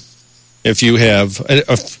 So if you have,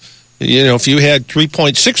 if you had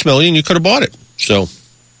 $3.6 million, you could have bought it. So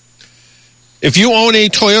if you own a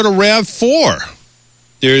Toyota RAV4,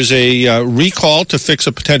 there's a recall to fix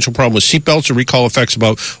a potential problem with seatbelts. The recall affects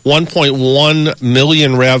about 1.1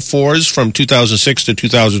 million RAV4s from 2006 to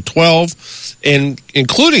 2012, and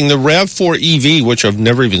including the RAV4 EV, which I've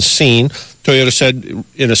never even seen. Toyota said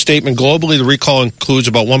in a statement, globally, the recall includes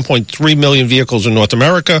about 1.3 million vehicles in North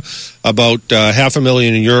America, about 500,000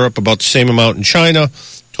 in Europe, about the same amount in China.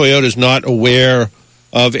 Toyota is not aware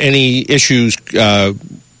of any issues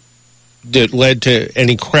that led to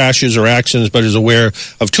any crashes or accidents, but is aware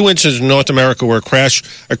of two incidents in North America where a crash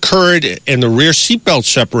occurred and the rear seatbelt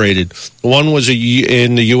separated. One was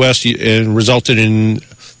in the U.S. and resulted in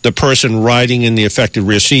the person riding in the affected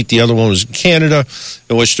rear seat. The other one was in Canada,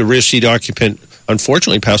 in which the rear seat occupant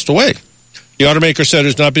unfortunately passed away. The automaker said it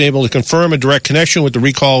has not been able to confirm a direct connection with the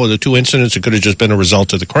recall of the two incidents. It could have just been a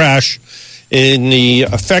result of the crash. In the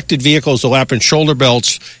affected vehicles, the lap and shoulder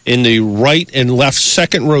belts in the right and left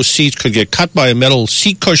second row seats could get cut by a metal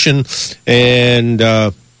seat cushion and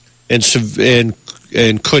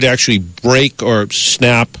could actually break or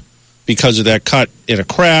snap because of that cut in a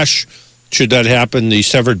crash. Should that happen, the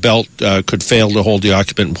severed belt could fail to hold the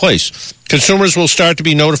occupant in place. Consumers will start to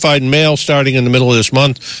be notified in mail starting in the middle of this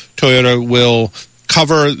month. Toyota will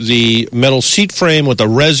cover the metal seat frame with a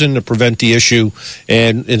resin to prevent the issue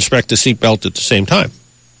and inspect the seat belt at the same time.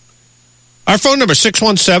 Our phone number,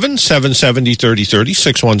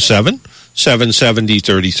 617-770-3030,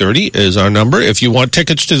 617-770-3030 is our number. If you want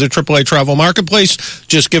tickets to the AAA Travel Marketplace,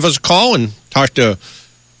 just give us a call and talk to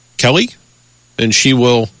Kelly, and she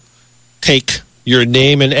will take your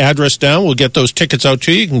name and address down. We'll get those tickets out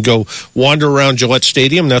to you. You can go wander around Gillette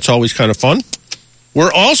Stadium. That's always kind of fun.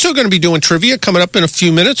 We're also going to be doing trivia coming up in a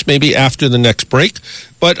few minutes, maybe after the next break.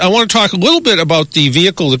 But I want to talk a little bit about the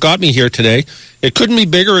vehicle that got me here today. It couldn't be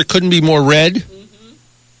bigger. It couldn't be more red. Mm-hmm.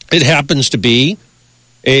 It happens to be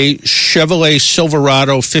a Chevrolet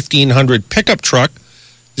Silverado 1500 pickup truck.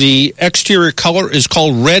 The exterior color is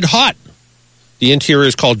called Red Hot. The interior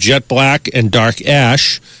is called Jet Black and Dark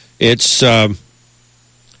Ash. It's a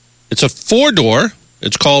four-door.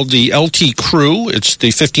 It's called the LT Crew. It's the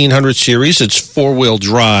 1500 series. It's four-wheel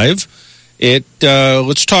drive.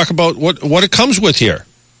 Let's talk about what it comes with here.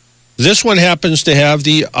 This one happens to have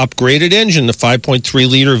the upgraded engine, the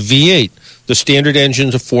 5.3-liter V8. The standard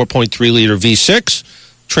engine's a 4.3-liter V6.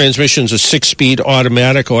 Transmission's a 6-speed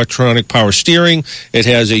automatic electronic power steering. It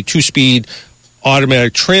has a 2-speed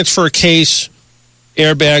automatic transfer case.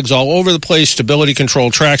 Airbags all over the place, stability control,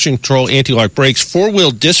 traction control, anti-lock brakes, four-wheel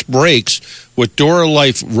disc brakes with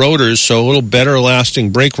Dura-Life rotors, so a little better lasting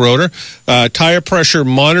brake rotor. Tire pressure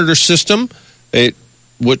monitor system,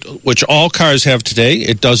 which all cars have today.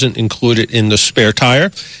 It doesn't include it in the spare tire.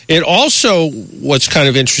 It also, what's kind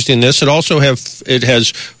of interesting in this, it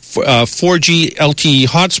has 4G LTE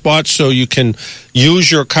hotspots, so you can use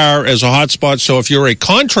your car as a hotspot. So if you're a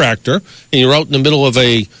contractor and you're out in the middle of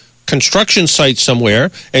a construction site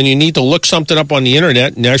somewhere and you need to look something up on the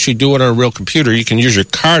internet and actually do it on a real computer, you can use your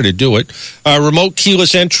car to do it. Remote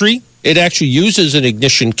keyless entry. It actually uses an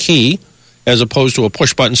ignition key as opposed to a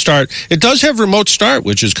push-button start. It does have remote start,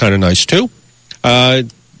 which is kind of nice, too. A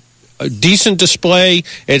decent display.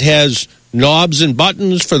 It has knobs and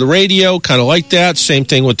buttons for the radio, kind of like that. Same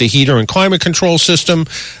thing with the heater and climate control system.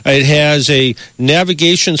 It has a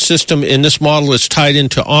navigation system in this model that's tied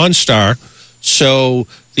into OnStar. So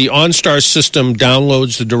the OnStar system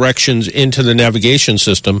downloads the directions into the navigation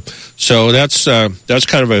system. So that's kind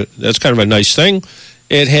of a nice thing.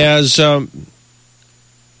 It has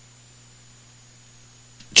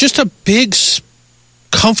just a big,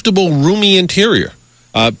 comfortable, roomy interior.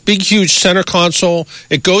 Big, huge center console.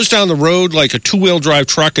 It goes down the road like a two-wheel drive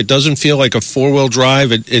truck. It doesn't feel like a four-wheel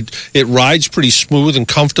drive. It rides pretty smooth and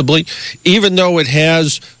comfortably, even though it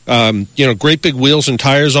has great big wheels and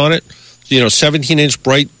tires on it. 17-inch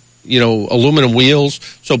bright, aluminum wheels.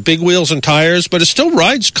 So big wheels and tires, but it still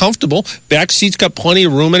rides comfortable. Back seat's got plenty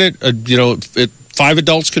of room in it. 5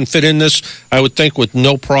 adults can fit in this, I would think, with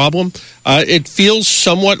no problem. It feels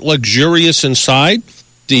somewhat luxurious inside.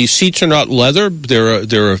 The seats are not leather.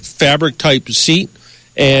 They're a fabric-type seat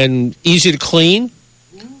and easy to clean.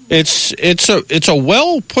 It's a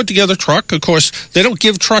well-put-together truck. Of course, they don't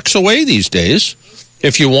give trucks away these days.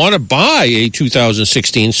 If you want to buy a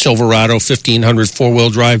 2016 Silverado 1500 four-wheel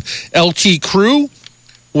drive LT Crew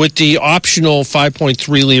with the optional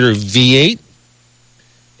 5.3-liter V8,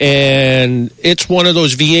 and it's one of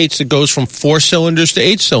those V8s that goes from 4 cylinders to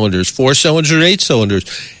 8 cylinders, 4 cylinders to 8 cylinders,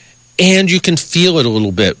 and you can feel it a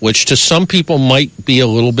little bit, which to some people might be a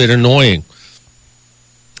little bit annoying.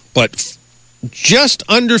 But just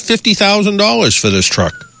under $50,000 for this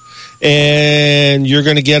truck, and you're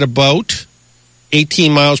going to get about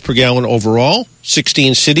 18 miles per gallon overall,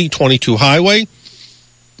 16 city, 22 highway.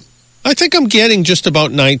 I think I'm getting just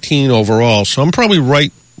about 19 overall, so I'm probably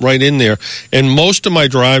right in there. And most of my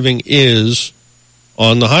driving is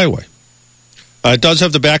on the highway. It does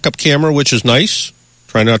have the backup camera, which is nice.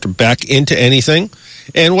 Try not to back into anything.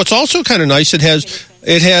 And what's also kind of nice, it has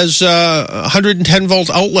 110-volt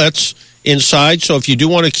outlets inside, so if you do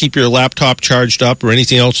want to keep your laptop charged up or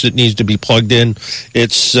anything else that needs to be plugged in,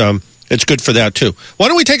 it's good for that, too. Why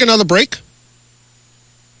don't we take another break?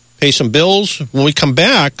 Pay some bills. When we come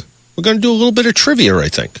back, we're going to do a little bit of trivia, I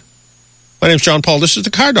think. My name's John Paul. This is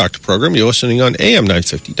the Car Doctor program. You're listening on AM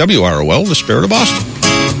 950 WROL, the Spirit of Boston.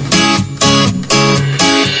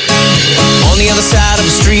 On the other side of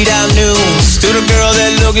the street I knew stood a girl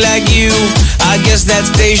that looked like you. I guess that's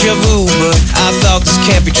deja vu, but I thought this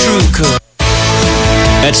can't be true, 'cause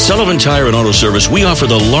at Sullivan Tire and Auto Service, we offer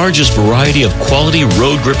the largest variety of quality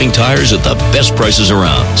road-gripping tires at the best prices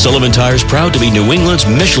around. Sullivan Tire's proud to be New England's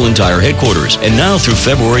Michelin Tire headquarters. And now through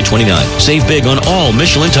February 29th, save big on all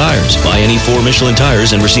Michelin tires. Buy any 4 Michelin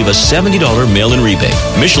tires and receive a $70 mail-in rebate.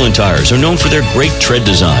 Michelin tires are known for their great tread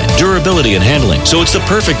design, durability, and handling. So it's the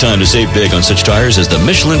perfect time to save big on such tires as the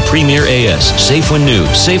Michelin Premier AS, safe when new,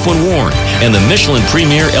 safe when worn, and the Michelin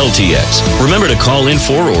Premier LTX. Remember to call in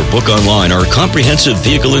for or book online our comprehensive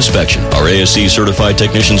vehicle inspection. Our ASC certified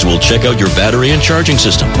technicians will check out your battery and charging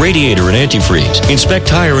system, radiator and antifreeze, inspect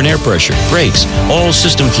tire and air pressure, brakes, all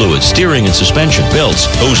system fluids, steering and suspension,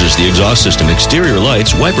 belts, hoses, the exhaust system, exterior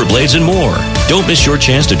lights, wiper blades, and more. Don't miss your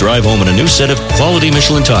chance to drive home in a new set of quality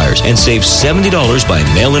Michelin tires and save $70 by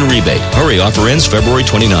mail-in rebate. Hurry, offer ends February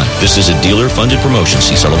 29. This is a dealer-funded promotion.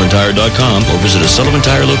 See SullivanTire.com or visit a Sullivan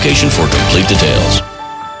Tire location for complete details.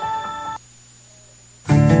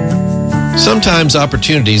 Sometimes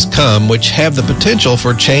opportunities come which have the potential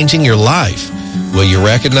for changing your life. Will you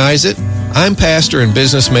recognize it? I'm pastor and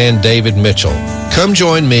businessman David Mitchell. Come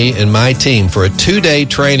join me and my team for a 2-day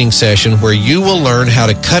training session where you will learn how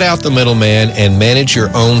to cut out the middleman and manage your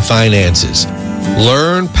own finances.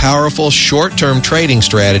 Learn powerful short-term trading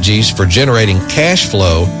strategies for generating cash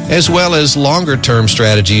flow as well as longer-term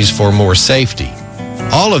strategies for more safety.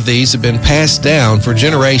 All of these have been passed down for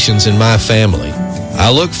generations in my family. I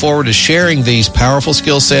look forward to sharing these powerful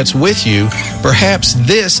skill sets with you. Perhaps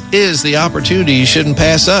this is the opportunity you shouldn't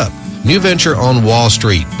pass up. New venture on Wall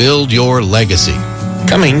Street. Build your legacy.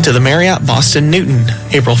 Coming to the Marriott Boston Newton,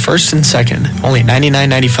 April 1st and 2nd. Only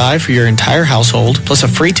 $99.95 for your entire household, plus a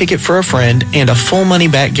free ticket for a friend and a full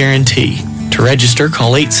money-back guarantee. To register,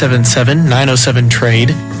 call 877-907-TRADE.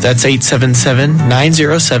 That's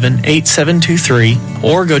 877-907-8723.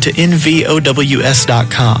 Or go to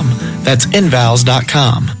nvows.com. That's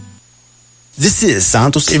nvows.com. This is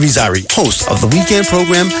Santos Irizarry, host of the weekend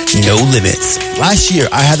program No Limits. Last year,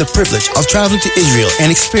 I had the privilege of traveling to Israel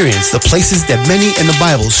and experience the places that many in the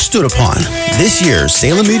Bible stood upon. This year,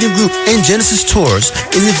 Salem Media Group and Genesis Tours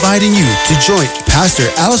is inviting you to join Pastor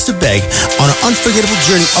Alistair Begg on an unforgettable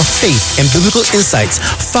journey of faith and biblical insights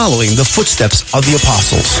following the footsteps of the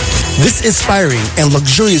apostles. This inspiring and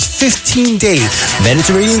luxurious 15-day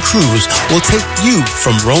Mediterranean cruise will take you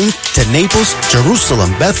from Rome to Naples,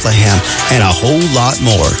 Jerusalem, Bethlehem, and a whole lot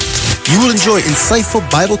more. You will enjoy insightful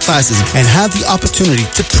Bible classes and have the opportunity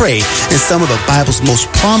to pray in some of the Bible's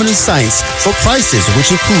most prominent sites for prices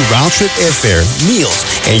which include round-trip airfare, meals,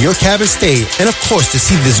 and your cabin stay. And of course, to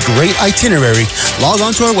see this great itinerary, log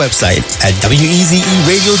on to our website at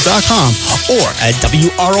wezeradio.com or at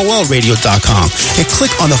wrolradio.com and click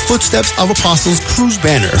on the Footsteps of Apostles cruise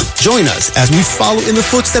banner. Join us as we follow in the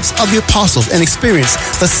footsteps of the apostles and experience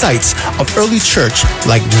the sights of early church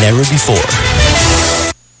like never before.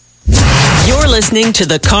 You're listening to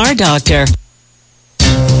The Car Doctor.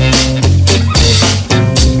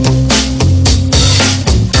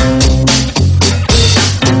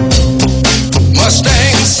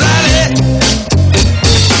 Mustang Sally.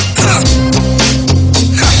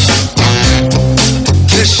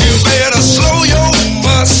 Guess you better slow your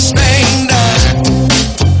Mustang down.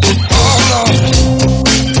 Oh,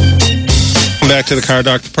 Welcome back to the Car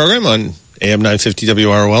Doctor program on AM 950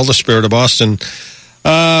 WROL, the Spirit of Boston.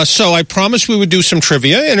 So I promised we would do some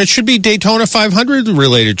trivia, and it should be Daytona 500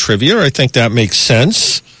 related trivia. I think that makes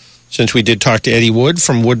sense, since we did talk to Eddie Wood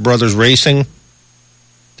from Wood Brothers Racing.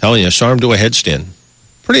 Telling you, I saw him do a headstand.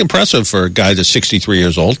 Pretty impressive for a guy that's 63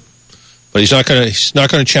 years old. But he's not going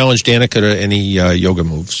to challenge Danica to any yoga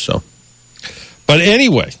moves. So, but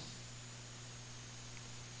anyway,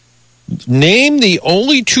 name the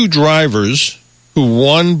only two drivers who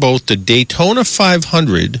won both the Daytona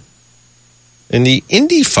 500 and the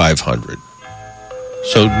Indy 500.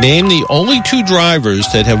 So name the only two drivers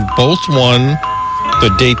that have both won the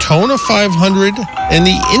Daytona 500 and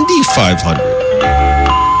the Indy 500.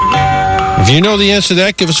 If you know the answer to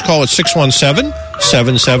that, give us a call at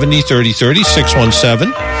 617-770-3030,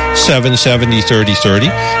 617-770-3030.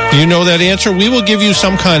 If you know that answer, we will give you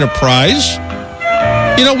some kind of prize.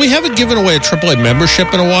 You know, we haven't given away a AAA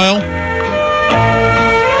membership in a while.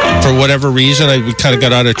 For whatever reason, we kind of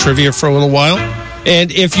got out of trivia for a little while.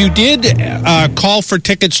 And if you did call for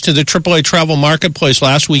tickets to the AAA Travel Marketplace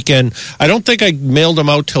last weekend, I don't think I mailed them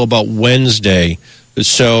out till about Wednesday.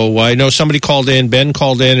 So I know somebody called in, Ben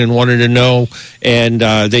called in and wanted to know, and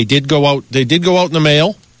they did go out. They did go out in the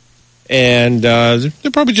mail, and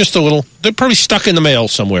they're probably just they're probably stuck in the mail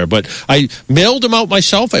somewhere. But I mailed them out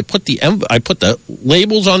myself. I put the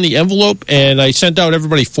labels on the envelope, and I sent out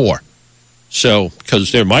everybody 4. So,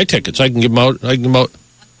 because they're my tickets, I can give them out.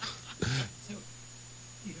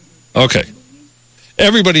 Okay.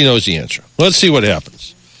 Everybody knows the answer. Let's see what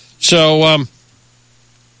happens. So,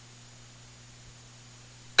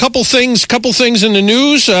 couple things in the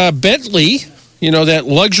news. Bentley, you know, that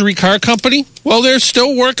luxury car company, well, they're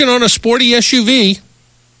still working on a sporty SUV.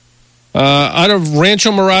 Out of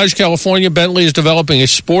Rancho Mirage, California, Bentley is developing a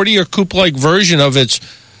sporty or coupe-like version of its,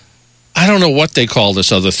 I don't know what they call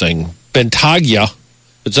this other thing, Bentayga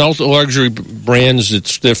It's ultra luxury brands.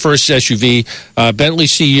 It's their first SUV. Bentley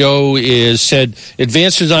CEO said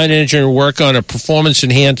advanced design engineering work on a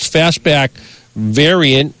performance-enhanced fastback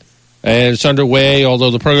variant, and it's underway,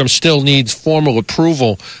 although the program still needs formal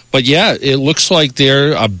approval. But, yeah, it looks like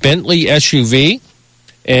they're a Bentley SUV,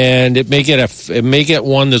 and it may get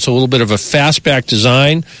one that's a little bit of a fastback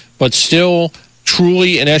design, but still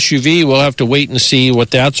truly an SUV. We'll have to wait and see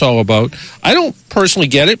what that's all about. I don't personally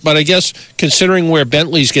get it, but I guess considering where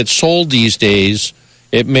Bentleys get sold these days,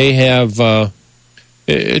 it may have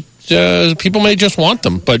people may just want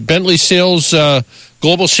them. But Bentley sales,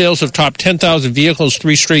 global sales have topped 10,000 vehicles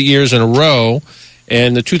 3 straight years in a row,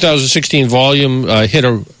 and the 2016 volume hit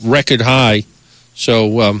a record high.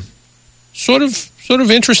 So sort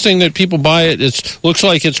of interesting that people buy it. It looks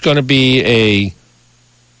like it's going to be a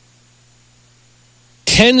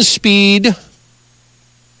 10-speed,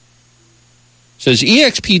 says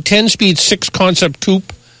EXP 10-speed 6-concept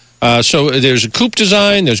coupe. So there's a coupe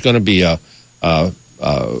design. There's going to be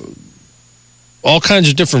all kinds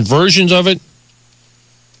of different versions of it.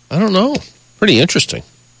 I don't know. Pretty interesting.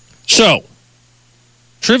 So,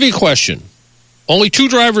 trivia question. Only 2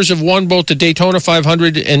 drivers have won both the Daytona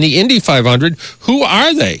 500 and the Indy 500. Who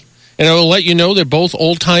are they? And I will let you know they're both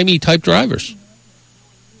old-timey type drivers.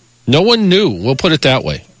 No one knew. We'll put it that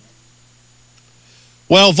way.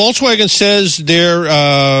 Well, Volkswagen says they're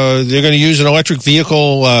going to use an electric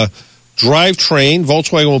vehicle drivetrain.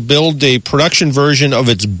 Volkswagen will build a production version of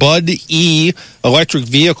its Bud E electric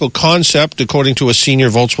vehicle concept, according to a senior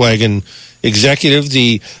Volkswagen executive.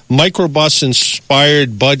 The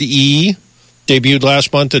microbus-inspired Bud E debuted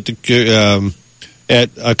last month at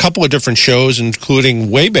a couple of different shows,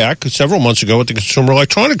 including way back several months ago at the Consumer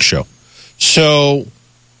Electronics Show. So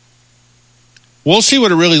we'll see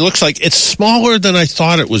what it really looks like. It's smaller than I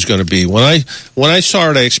thought it was going to be. When I saw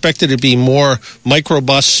it, I expected it to be more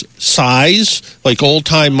microbus size, like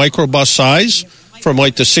old-time microbus size from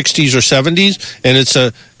like the 60s or 70s. And it's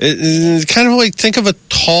kind of like, think of a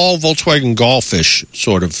tall Volkswagen Golfish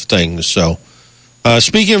sort of thing. So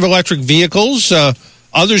speaking of electric vehicles,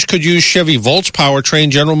 others could use Chevy Volt's powertrain.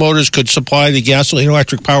 General Motors could supply the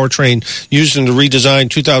gasoline-electric powertrain used in the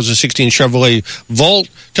redesigned 2016 Chevrolet Volt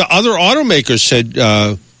to other automakers, said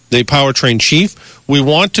the powertrain chief. We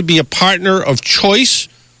want to be a partner of choice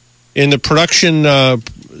in the production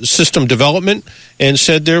system development, and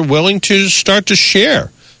said they're willing to start to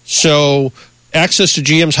share. So access to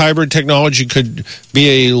GM's hybrid technology could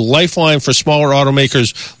be a lifeline for smaller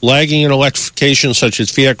automakers lagging in electrification, such as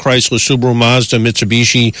Fiat, Chrysler, Subaru, Mazda,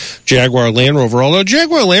 Mitsubishi, Jaguar, Land Rover. Although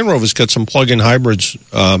Jaguar Land Rover's got some plug-in hybrids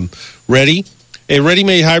ready. A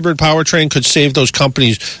ready-made hybrid powertrain could save those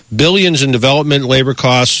companies billions in development, labor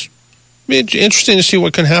costs. It's interesting to see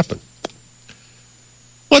what can happen.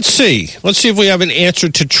 Let's see if we have an answer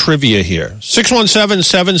to trivia here.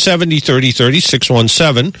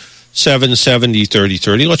 617-770-3030,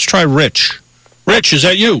 617-770-3030. Let's try Rich. Rich, is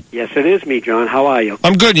that you? Yes, it is me, John. How are you?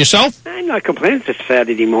 I'm good. Yourself? I'm not complaining. It's a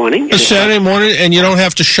Saturday morning. It's Saturday morning, and you don't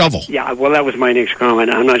have to shovel. Yeah, well, that was my next comment.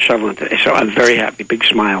 I'm not shoveling today, so I'm very happy. Big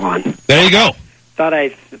smile on. There you go. Thought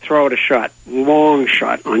I'd throw it a shot, long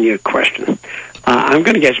shot on your question. I'm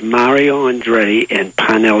going to guess Mario Andretti and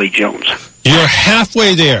Parnelli Jones. You're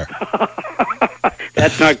halfway there.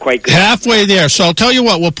 That's not quite good. Halfway there. So I'll tell you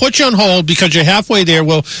what, we'll put you on hold because you're halfway there.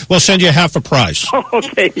 We'll send you half a prize.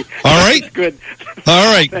 Okay. All right? Good.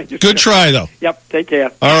 All right. Thank you, Good sir. try, though. Yep, take care.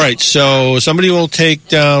 All right. So somebody will take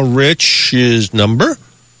down Rich's number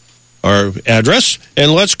or address,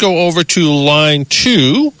 and let's go over to line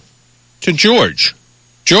 2 to George.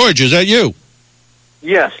 George, is that you?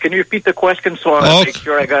 Yes. Can you repeat the question so I make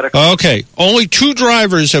sure I got it? Okay. Only 2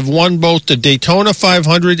 drivers have won both the Daytona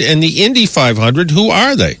 500 and the Indy 500. Who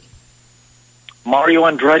are they? Mario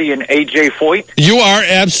Andretti and A.J. Foyt. You are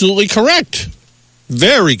absolutely correct.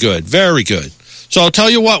 Very good. Very good. So I'll tell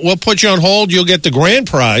you what. We'll put you on hold. You'll get the grand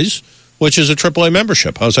prize, which is a AAA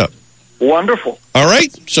membership. How's that? Wonderful. All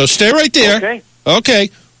right. So stay right there. Okay. Okay.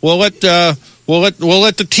 We'll let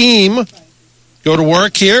the team go to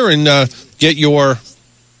work here and get your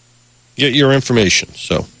information.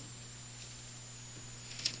 So,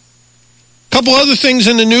 a couple other things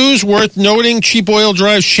in the news worth noting. Cheap oil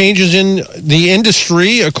drives changes in the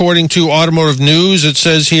industry. According to Automotive News, it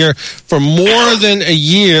says here, for more than a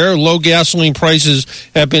year, low gasoline prices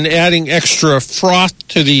have been adding extra froth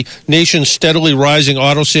to the nation's steadily rising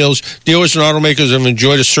auto sales. Dealers and automakers have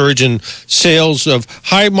enjoyed a surge in sales of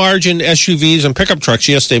high-margin SUVs and pickup trucks.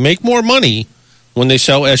 Yes, they make more money, when they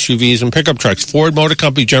sell SUVs and pickup trucks. Ford Motor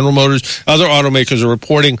Company, General Motors, other automakers are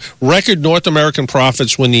reporting record North American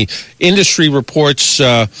profits when the industry reports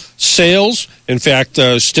sales. In fact,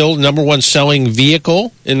 still number one selling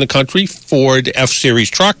vehicle in the country, Ford F-Series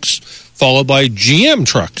trucks, followed by GM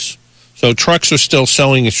trucks. So trucks are still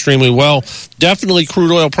selling extremely well. Definitely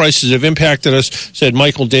crude oil prices have impacted us, said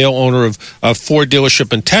Michael Dale, owner of a Ford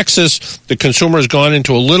dealership in Texas. The consumer has gone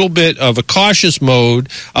into a little bit of a cautious mode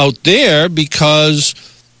out there because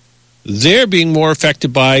they're being more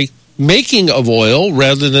affected by making of oil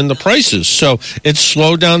rather than the prices. So it's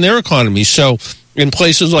slowed down their economy. So in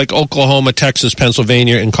places like Oklahoma, Texas,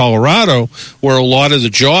 Pennsylvania, and Colorado, where a lot of the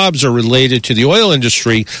jobs are related to the oil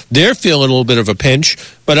industry, they're feeling a little bit of a pinch.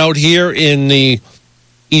 But out here in the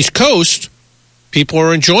East Coast, people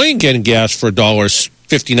are enjoying getting gas for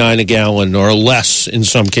 $1.59 a gallon or less in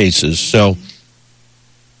some cases. So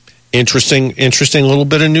interesting little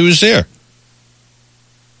bit of news there.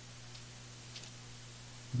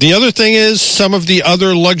 The other thing is some of the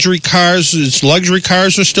other luxury cars are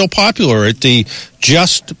still popular. At the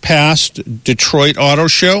just passed Detroit Auto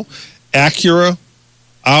Show, Acura,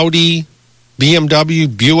 Audi, BMW,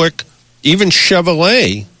 Buick, even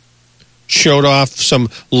Chevrolet showed off some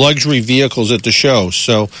luxury vehicles at the show.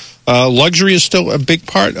 So luxury is still a big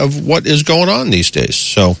part of what is going on these days.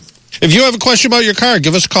 So if you have a question about your car,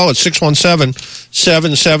 give us a call at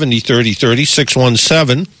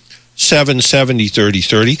 617-770-3030,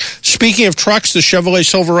 617-770-3030. Speaking of trucks, the Chevrolet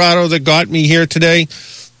Silverado that got me here today,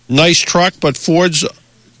 nice truck, but Ford's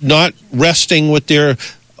not resting with their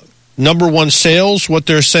number one sales. What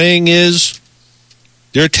they're saying is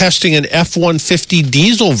they're testing an F-150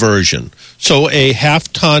 diesel version. So a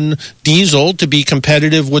half-ton diesel to be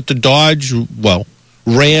competitive with the Dodge,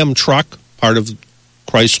 Ram truck, part of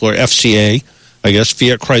Chrysler FCA, I guess,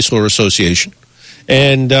 Fiat Chrysler Association.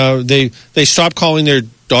 And they stopped calling their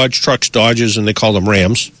Dodge trucks Dodges and they call them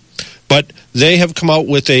Rams. But they have come out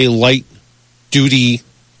with a light-duty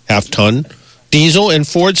half-ton diesel, and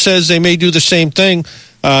Ford says they may do the same thing,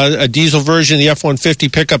 a diesel version of the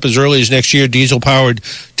F-150 pickup as early as next year, diesel-powered.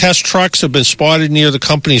 Test trucks have been spotted near the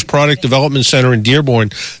company's product development center in Dearborn.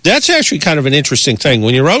 That's actually kind of an interesting thing.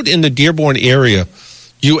 When you're out in the Dearborn area,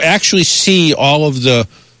 you actually see all of the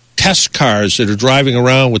test cars that are driving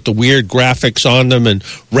around with the weird graphics on them and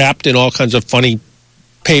wrapped in all kinds of funny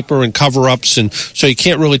paper and cover-ups, and so you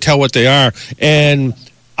can't really tell what they are. And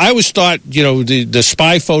I always thought, the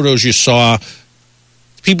spy photos you saw,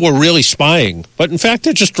 people were really spying, but in fact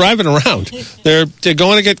they're just driving around. They're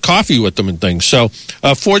going to get coffee with them and things. So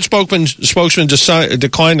Ford spokesman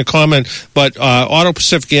declined to comment, but Auto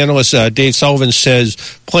Pacific analyst Dave Sullivan says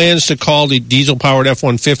plans to call the diesel-powered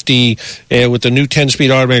F-150 with the new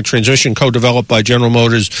 10-speed automatic transmission co-developed by General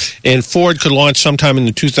Motors, and Ford could launch sometime in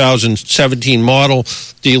the 2017 model.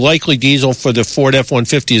 The likely diesel for the Ford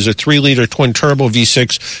F-150 is a 3-liter twin-turbo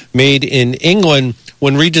V6 made in England.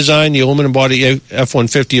 When redesigned, the aluminum body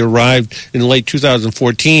F-150 arrived in late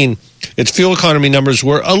 2014. Its fuel economy numbers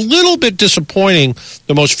were a little bit disappointing.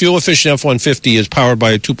 The most fuel-efficient F-150 is powered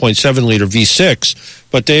by a 2.7-liter V6,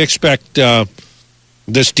 but they expect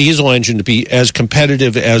this diesel engine to be as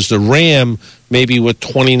competitive as the Ram, maybe with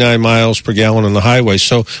 29 miles per gallon on the highway.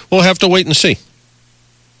 So we'll have to wait and see.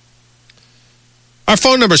 Our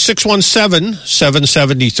phone number is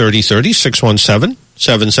 617-770-3030,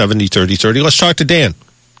 617-770-3030. Let's talk to Dan.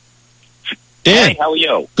 Dan. Hey, how are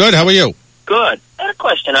you? Good, how are you? Good. I had a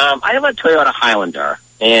question. I have a Toyota Highlander,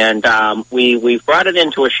 and we've brought it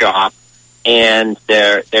into a shop, and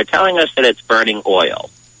they're telling us that it's burning oil.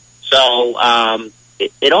 So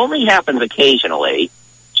it only happens occasionally.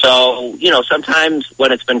 So, sometimes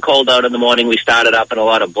when it's been cold out in the morning, we start it up and a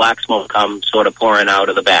lot of black smoke comes sort of pouring out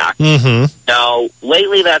of the back. Mm-hmm. Now,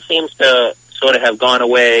 lately that seems to sort of have gone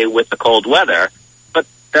away with the cold weather. But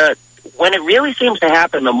when it really seems to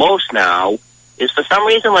happen the most now is for some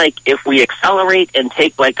reason, like if we accelerate and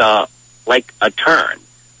take like a turn,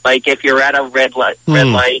 like if you're at a red light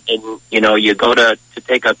and, you go to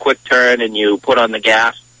take a quick turn and you put on the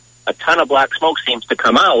gas, a ton of black smoke seems to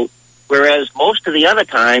come out. Whereas most of the other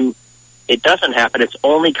time, it doesn't happen. It's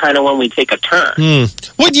only kind of when we take a turn.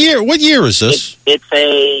 What year is this? It's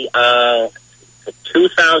a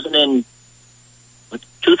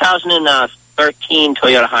 2013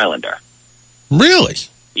 Toyota Highlander. Really?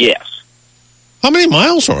 Yes. How many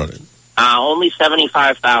miles are on it? Only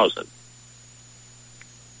 75,000.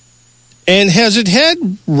 And has it had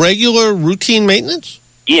regular routine maintenance?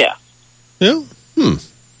 Yeah. Yeah?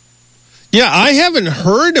 Yeah, I haven't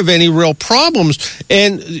heard of any real problems.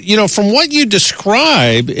 And, from what you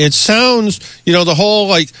describe, it sounds, the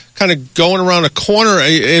whole, kind of going around a corner.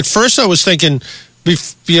 At first I was thinking,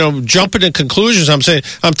 jumping to conclusions, I'm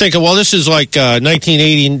thinking, well, this is like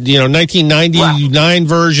 1999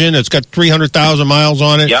 version. It's got 300,000 miles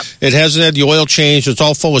on it. Yep. It hasn't had the oil change. It's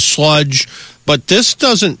all full of sludge. But this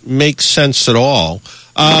doesn't make sense at all.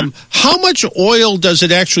 How much oil does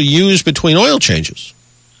it actually use between oil changes?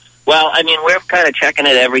 Well, we're kind of checking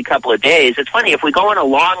it every couple of days. It's funny, if we go on a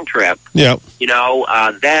long trip, then,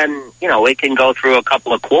 it can go through a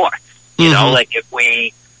couple of quarts. Like if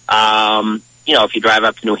we, if you drive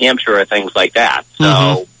up to New Hampshire or things like that.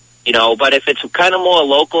 So, but if it's kind of more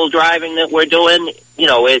local driving that we're doing,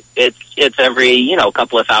 it's every,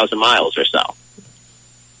 couple of thousand miles or so.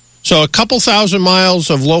 So a couple thousand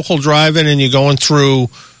miles of local driving and you're going through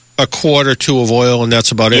a quart or two of oil and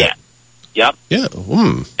that's about it? Yeah. Yep. Yeah.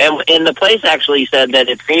 And the place actually said that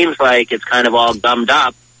it seems like it's kind of all gummed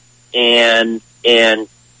up, and there's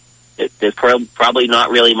probably not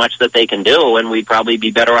really much that they can do, and we'd probably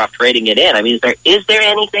be better off trading it in. Is there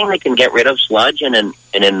anything that can get rid of sludge in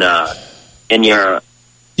your?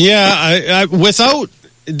 Yeah, I without.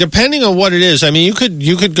 Depending on what it is, you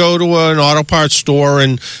could go to an auto parts store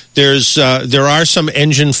and there are some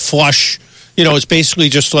engine flush. It's basically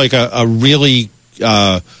just like a really.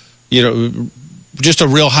 Just a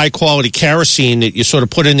real high-quality kerosene that you sort of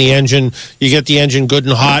put in the engine. You get the engine good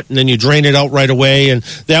and hot, and then you drain it out right away, and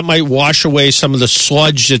that might wash away some of the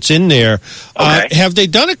sludge that's in there. Okay. Have they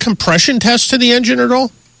done a compression test to the engine at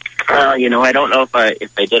all? I don't know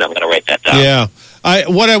if they did. I'm going to write that down. Yeah.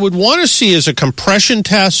 What I would want to see is a compression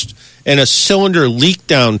test and a cylinder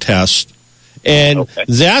leak-down test, and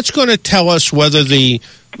that's going to tell us whether the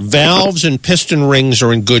valves and piston rings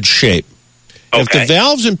are in good shape. If the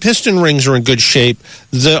valves and piston rings are in good shape,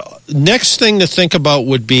 the next thing to think about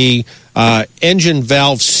would be engine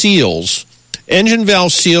valve seals. Engine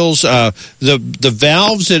valve seals, the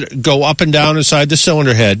valves that go up and down inside the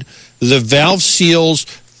cylinder head, the valve seals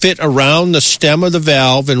fit around the stem of the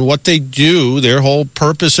valve, and what they do, their whole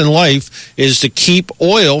purpose in life, is to keep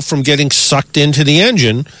oil from getting sucked into the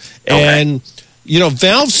engine. And,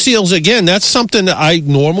 valve seals, again, that's something that I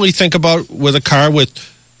normally think about with a car with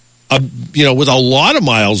with a lot of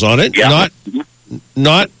miles on it,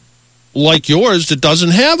 not like yours that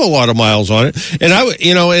doesn't have a lot of miles on it. And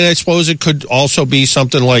and I suppose it could also be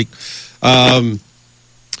something like, a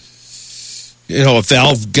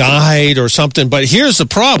valve guide or something. But here's the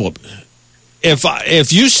problem: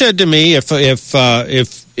 if you said to me,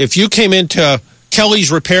 if you came into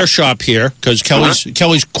Kelly's repair shop here, because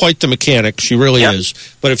Kelly's quite the mechanic. She really is.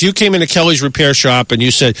 But if you came into Kelly's repair shop and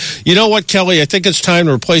you said, you know what, Kelly, I think it's time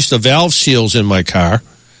to replace the valve seals in my car.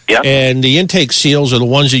 Yep. And the intake seals are the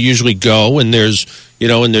ones that usually go, and there's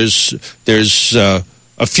a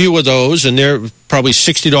few of those, and they're probably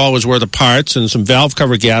 $60 worth of parts and some valve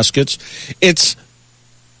cover gaskets. It's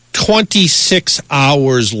 26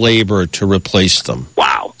 hours labor to replace them.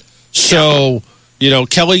 Wow. So...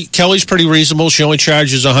 Kelly's pretty reasonable. She only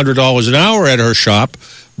charges $100 an hour at her shop.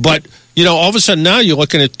 But, all of a sudden now you're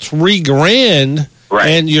looking at $3,000,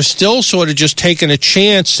 and you're still sort of just taking a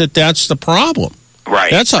chance that that's the problem.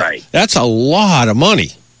 Right. That's a lot of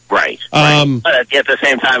money. Right. But at the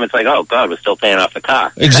same time, it's like, oh, God, we're still paying off the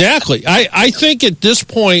car. Exactly. I think at this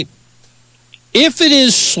point, if it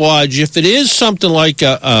is sludge, if it is something like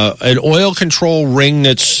an oil control ring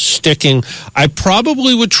that's sticking, I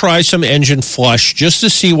probably would try some engine flush just to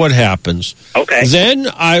see what happens. Okay. Then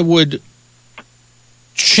I would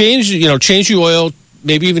change the oil,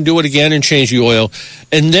 maybe even do it again and change the oil.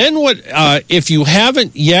 And then if you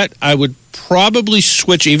haven't yet, I would probably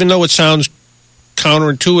switch, even though it sounds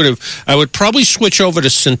counterintuitive, I would probably switch over to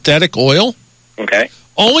synthetic oil. Okay.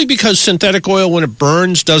 Only because synthetic oil, when it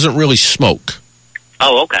burns, doesn't really smoke.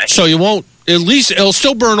 Oh, okay. So you won't, at least it'll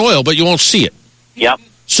still burn oil, but you won't see it. Yep.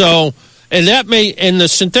 So, and the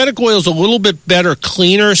synthetic oil is a little bit better,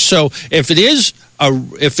 cleaner. So if it is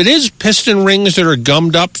piston rings that are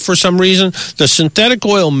gummed up for some reason, the synthetic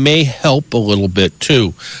oil may help a little bit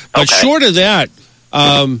too. But short of that,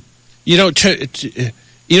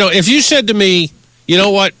 if you said to me, you know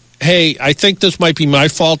what? Hey, I think this might be my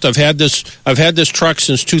fault. I've had this truck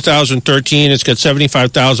since 2013. It's got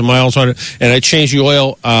 75,000 miles on it, and I changed the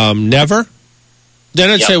oil never.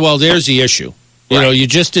 Then I'd say, well, there's the issue. You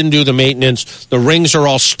just didn't do the maintenance. The rings are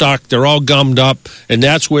all stuck. They're all gummed up, and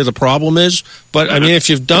that's where the problem is. But,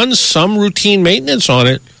 if you've done some routine maintenance on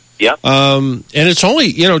it, and it's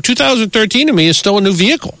only, 2013 to me is still a new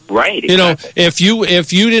vehicle. Right, exactly. If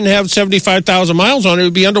you didn't have 75,000 miles on it, it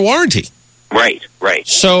would be under warranty. Right.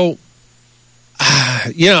 So,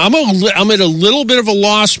 I'm at a little bit of a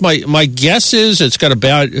loss. My guess is it's got a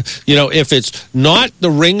bad, if it's not the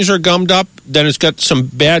rings are gummed up, then it's got some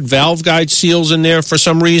bad valve guide seals in there for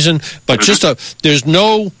some reason. But there's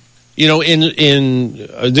no,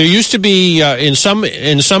 there used to be in some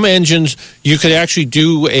engines you could actually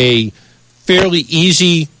do a fairly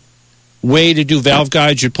easy way to do valve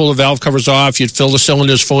guides. You'd pull the valve covers off, you'd fill the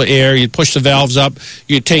cylinders full of air, you'd push the valves up,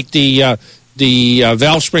 you'd take the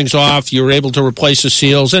valve springs off, you were able to replace the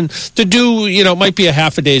seals, and to do, it might be a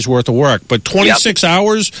half a day's worth of work. But 26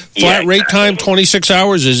 hours, flat rate time, 26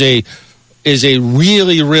 hours is a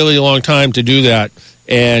really, really long time to do that.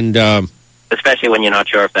 And especially when you're not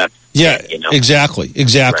sure if that's exactly.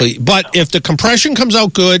 Right. But if the compression comes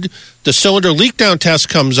out good, the cylinder leak down test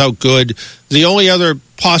comes out good, the only other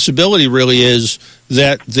possibility really is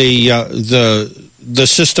that the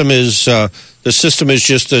system is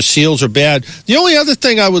just the seals are bad. The only other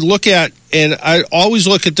thing I would look at, and I always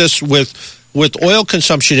look at this with oil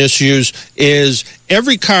consumption issues, is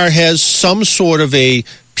every car has some sort of a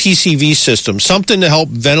PCV system, something to help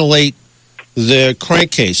ventilate the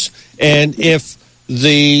crankcase. And if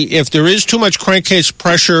there is too much crankcase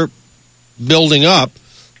pressure building up,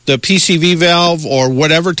 the PCV valve or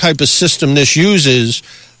whatever type of system this uses,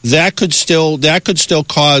 that could still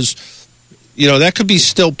cause, that could be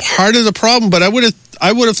still part of the problem. But I would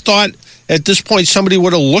have thought at this point somebody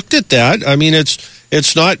would have looked at that. I mean,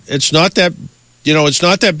 it's not that, it's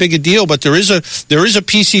not that big a deal. But there is a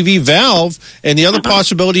PCV valve, and the other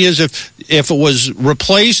possibility is if it was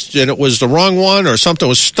replaced and it was the wrong one or something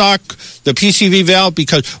was stuck, the PCV valve,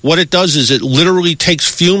 because what it does is it literally takes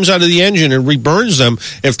fumes out of the engine and reburns them.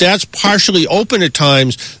 If that's partially open at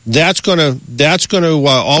times, that's going to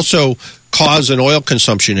also cause an oil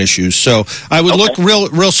consumption issue. So I would look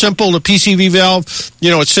real simple. The PCV valve,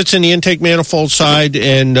 it sits in the intake manifold side,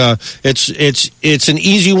 and it's an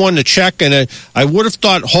easy one to check. And I would have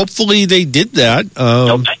thought hopefully they did that.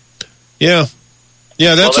 Yeah.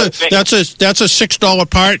 That's a $6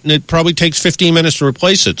 part, and it probably takes 15 minutes to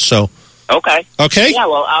replace it. So okay. Yeah.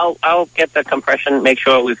 Well, I'll get the compression. Make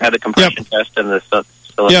sure we've had the compression test in the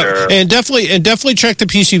cylinder. Yeah, and definitely check the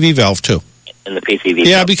PCV valve too. In the PCV.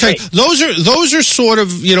 Yeah, because those are sort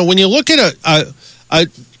of, when you look at a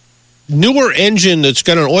newer engine that's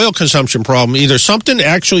got an oil consumption problem, either something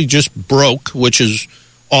actually just broke, which is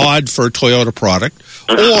odd for a Toyota product,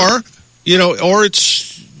 or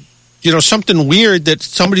it's something weird that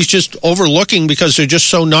somebody's just overlooking because they're just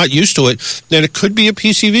so not used to it. Then it could be a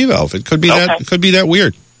PCV valve. It could be that. It could be that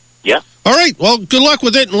weird. Yeah. All right. Well, good luck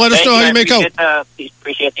with it, and let us know how you make out.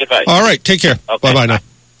 Appreciate the advice. All right. Take care. Okay. Bye now.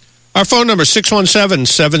 Our phone number is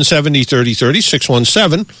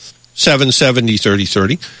 617-770-3030,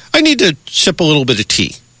 617-770-3030. I need to sip a little bit of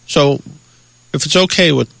tea. So if it's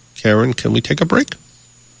okay with Karen, can we take a break?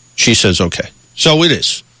 She says okay. So it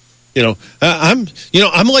is. I'm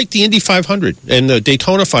like the Indy 500 and the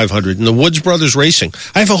Daytona 500 and the Woods Brothers Racing.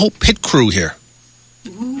 I have a whole pit crew here.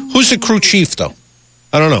 Who's the crew chief, though?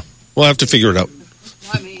 I don't know. We'll have to figure it out.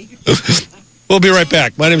 Not me. We'll be right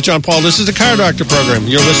back. My name is John Paul. This is the Car Doctor program.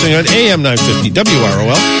 You're listening on AM 950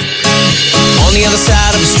 WROL. On the other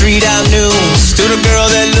side of the street I knew stood a girl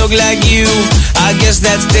that looked like you. I guess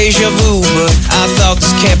that's deja vu, but I thought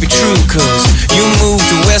this can't be true, cause you moved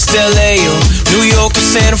to West LA or New York or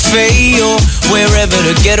Santa Fe or wherever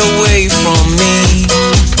to get away from me.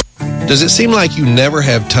 Does it seem like you never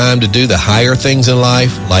have time to do the higher things in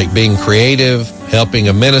life, like being creative, helping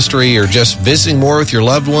a ministry, or just visiting more with your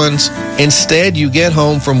loved ones? Instead, you get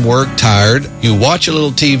home from work tired, you watch a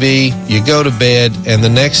little TV, you go to bed, and the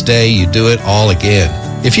next day you do it all again.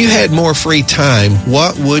 If you had more free time,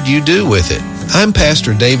 what would you do with it? I'm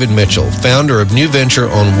Pastor David Mitchell, founder of New Venture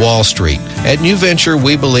on Wall Street. At New Venture,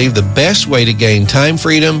 we believe the best way to gain time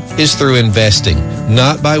freedom is through investing,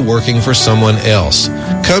 not by working for someone else.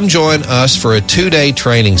 Come join us for a 2-day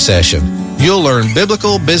training session. You'll learn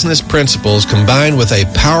biblical business principles combined with a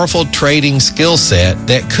powerful trading skill set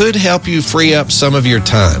that could help you free up some of your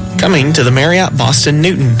time. Coming to the Marriott Boston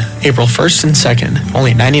Newton, April 1st and 2nd.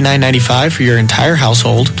 Only $99.95 for your entire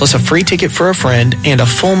household, plus a free ticket for a friend and a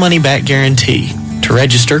full money-back guarantee. To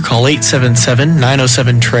register, call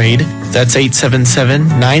 877-907-TRADE. That's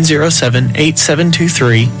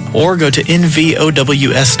 877-907-8723. Or go to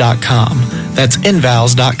nvows.com. That's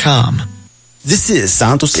nvows.com. This is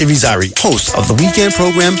Santos Irizarry, host of the weekend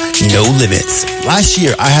program No Limits. Last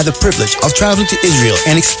year, I had the privilege of traveling to Israel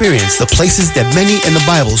and experience the places that many in the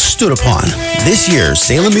Bible stood upon. This year,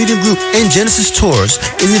 Salem Media Group and Genesis Tours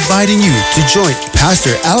is inviting you to join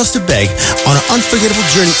Pastor Alistair Begg on an unforgettable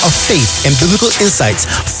journey of faith and biblical insights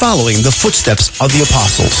following the footsteps of the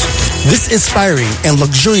apostles. This inspiring and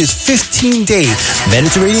luxurious 15-day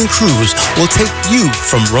Mediterranean cruise will take you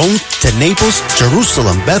from Rome to Naples,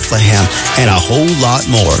 Jerusalem, Bethlehem, and a whole lot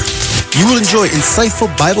more. You will enjoy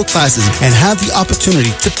insightful Bible classes and have the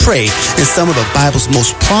opportunity to pray in some of the Bible's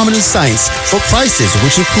most prominent sites for prices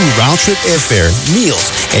which include round-trip airfare,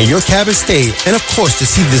 meals, and your cabin stay. And of course, to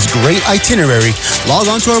see this great itinerary,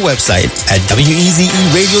 log on to our website at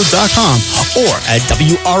wezeradio.com or at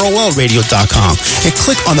wrolradio.com and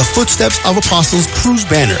click on the Footsteps of Apostles cruise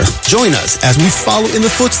banner. Join us as we follow in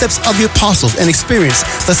the footsteps of the apostles and experience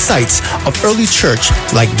the sights of early church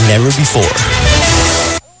like never before.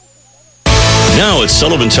 Now at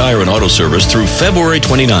Sullivan Tire and Auto Service through February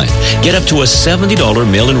 29th. Get up to a $70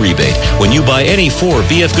 mail-in rebate when you buy any 4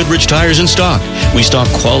 BF Goodrich tires in stock. We stock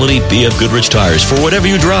quality BF Goodrich tires for whatever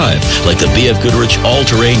you drive, like the BF Goodrich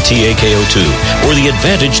All-Terrain TA-KO2 or the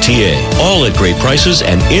Advantage TA. All at great prices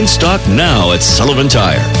and in stock now at Sullivan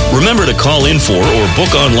Tire. Remember to call in for or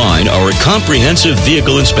book online our comprehensive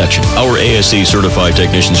vehicle inspection. Our ASE certified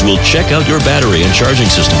technicians will check out your battery and charging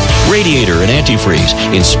system, radiator and antifreeze,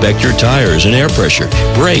 inspect your tires and air pressure,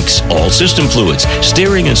 brakes, all system fluids,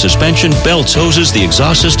 steering and suspension, belts, hoses, the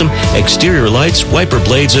exhaust system, exterior lights, wiper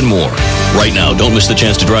blades, and more. Right now, don't miss the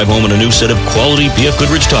chance to drive home in a new set of quality BF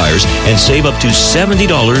Goodrich tires and save up to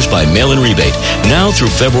 $70 by mail-in rebate. Now through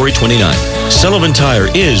February 29th. Sullivan Tire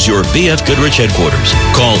is your BF Goodrich headquarters.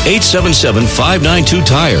 Call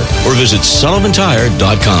 877-592-TIRE or visit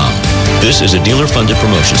sullivantire.com. This is a dealer-funded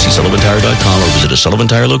promotion. See sullivantire.com or visit a Sullivan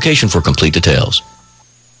Tire location for complete details.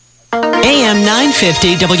 AM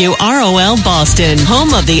 950 WROL Boston,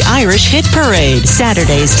 home of the Irish Hit Parade.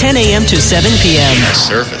 Saturdays 10 a.m. to 7 p.m. A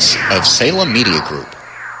service of Salem Media Group.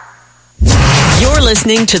 You're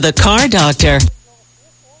listening to The Car Doctor.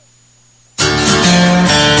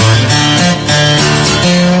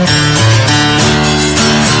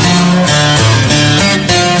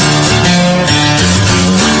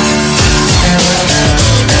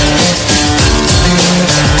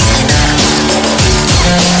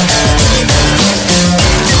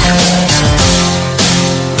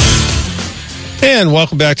 And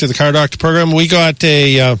welcome back to the Car Doctor program. We got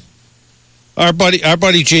our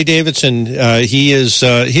buddy Jay Davidson. He's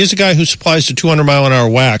a guy who supplies the 200-mile-an-hour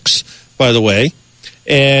wax, by the way.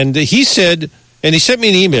 And he said, and he sent me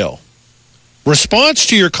an email. Response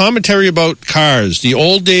to your commentary about cars, the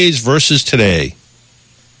old days versus today.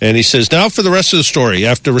 And he says, now for the rest of the story.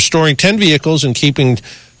 After restoring 10 vehicles and keeping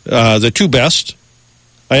the 2 best,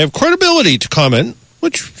 I have credibility to comment,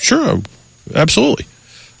 which, sure, absolutely.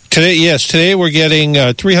 Today we're getting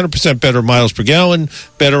 300% better miles per gallon,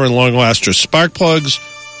 better and long-lasting spark plugs.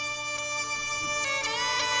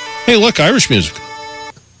 Hey, look, Irish music.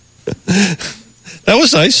 That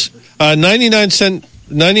was nice.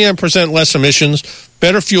 99% less emissions,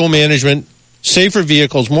 better fuel management, safer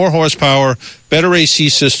vehicles, more horsepower, better AC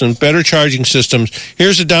systems, better charging systems.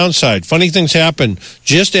 Here's the downside. Funny things happen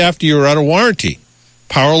just after you're out of warranty.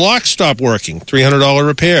 Power locks stop working, $300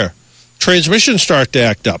 repair. Transmissions start to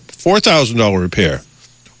act up, $4,000 repair.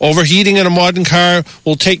 Overheating in a modern car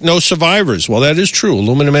will take no survivors. Well, that is true.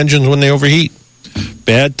 Aluminum engines, when they overheat,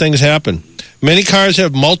 bad things happen. Many cars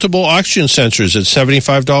have multiple oxygen sensors at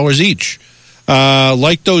 $75 each.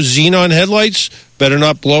 Like those xenon headlights, better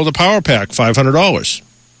not blow the power pack, $500.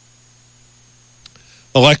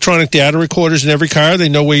 Electronic data recorders in every car, they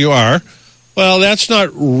know where you are. Well, that's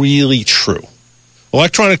not really true.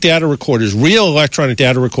 Electronic data recorders, real electronic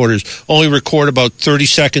data recorders, only record about 30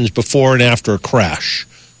 seconds before and after a crash.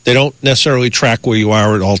 They don't necessarily track where you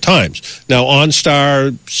are at all times. Now,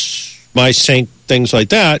 OnStar, MySync, things like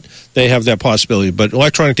that, they have that possibility. But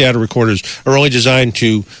electronic data recorders are only designed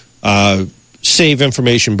to save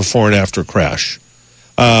information before and after a crash,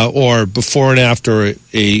 or before and after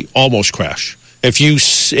a almost crash. If you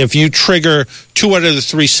trigger 2 out of the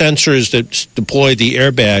 3 sensors that deploy the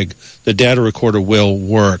airbag, the data recorder will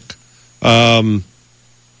work. Let's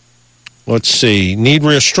see. Need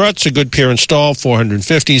rear struts, a good pair install,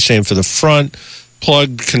 $450. Same for the front.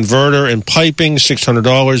 Plug converter and piping,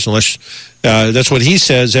 $600. Unless that's what he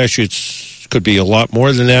says. Actually, it's could be a lot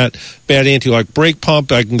more than that. Bad anti-lock brake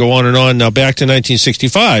pump. I can go on and on. Now back to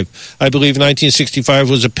 1965. I believe 1965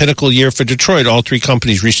 was a pinnacle year for Detroit. All three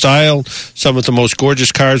companies restyled. Some of the most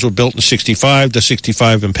gorgeous cars were built in 65. The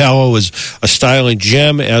 65 Impala was a styling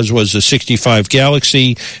gem, as was the 65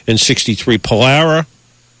 Galaxy and 63 Polara.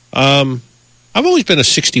 I've always been a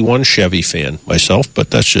 61 Chevy fan myself,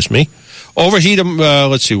 but that's just me. Overheat them.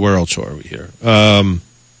 Let's see, where else are we here?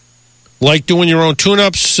 Like doing your own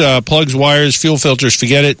tune-ups, plugs, wires, fuel filters,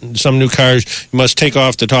 forget it. In some new cars, you must take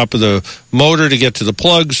off the top of the motor to get to the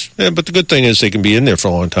plugs. But the good thing is they can be in there for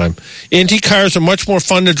a long time. Antique cars are much more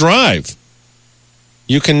fun to drive.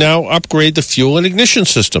 You can now upgrade the fuel and ignition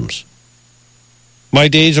systems. My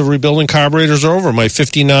days of rebuilding carburetors are over. My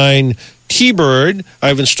 59 T-Bird,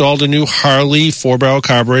 I've installed a new Harley 4-barrel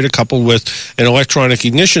carburetor coupled with an electronic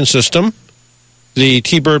ignition system. The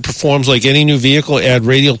T-Bird performs like any new vehicle. Add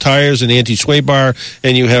radial tires and anti-sway bar,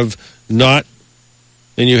 and you have now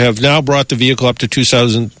brought the vehicle up to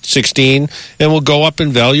 2016 and will go up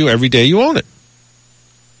in value every day you own it.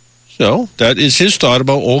 So that is his thought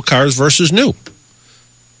about old cars versus new.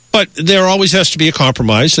 But there always has to be a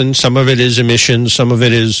compromise, and some of it is emissions, some of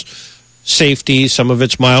it is safety, some of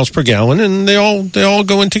it's miles per gallon, and they all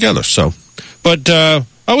go in together. So, but I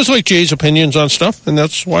always like Jay's opinions on stuff, and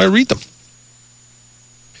that's why I read them.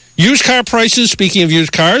 Used car prices, speaking of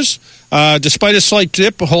used cars, despite a slight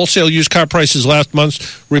dip, wholesale used car prices last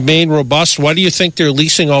month remain robust. Why do you think they're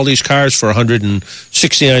leasing all these cars for $169, $79,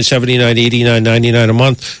 $89, $99 a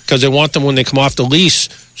month? Because they want them when they come off the lease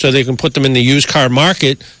so they can put them in the used car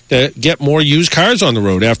market to get more used cars on the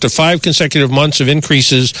road. After 5 consecutive months of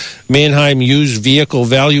increases, Manheim Used Vehicle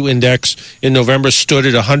Value Index in November stood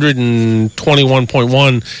at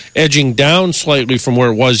 121.1, edging down slightly from where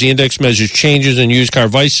it was. The index measures changes in used car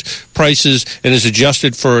prices and is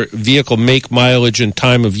adjusted for vehicle make, mileage, and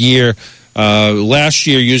time of year. Last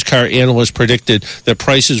year, used car analysts predicted that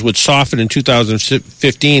prices would soften in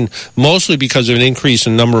 2015, mostly because of an increase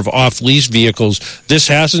in number of off-lease vehicles. This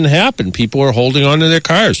hasn't happened. People are holding on to their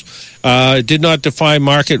cars. It did not defy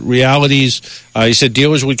market realities. He said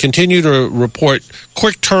dealers would continue to report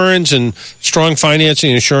quick turns and strong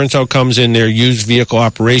financing and insurance outcomes in their used vehicle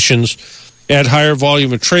operations. Add higher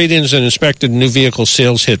volume of trade-ins and inspected new vehicle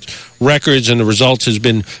sales hit records, and the result has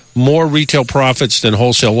been more retail profits than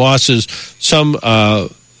wholesale losses. Some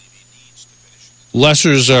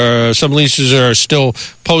leases are still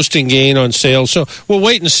posting gain on sales. So we'll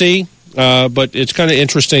wait and see, but it's kind of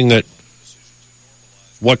interesting that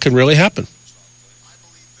what can really happen.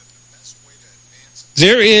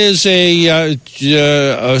 There is a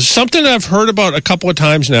something I've heard about a couple of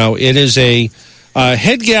times now. It is a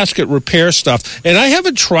head gasket repair stuff, and I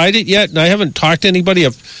haven't tried it yet, and I haven't talked to anybody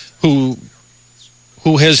who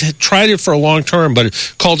has tried it for a long term, but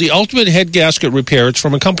it's called the Ultimate Head Gasket Repair. It's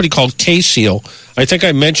from a company called K-Seal. I think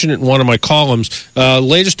I mentioned it in one of my columns.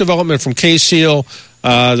 Latest development from K-Seal,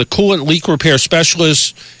 the coolant leak repair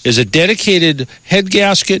specialist, is a dedicated head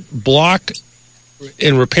gasket block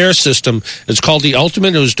and repair system. It's called the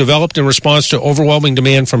Ultimate. It was developed in response to overwhelming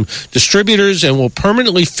demand from distributors and will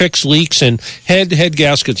permanently fix leaks in head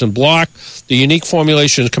gaskets and block. The unique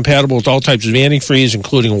formulation is compatible with all types of antifreeze,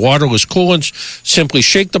 including waterless coolants. Simply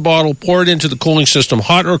shake the bottle, pour it into the cooling system,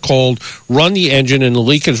 hot or cold, run the engine, and the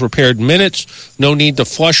leak is repaired in minutes. No need to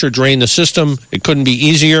flush or drain the system. It couldn't be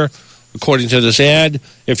easier. According to this ad,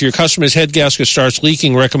 if your customer's head gasket starts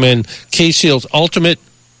leaking, recommend K-Seal's Ultimate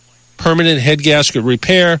Permanent Head Gasket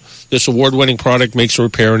Repair. This award-winning product makes a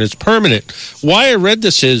repair and it's permanent. Why I read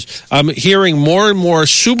this is I'm hearing more and more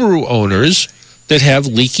Subaru owners that have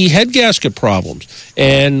leaky head gasket problems.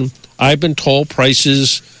 And I've been told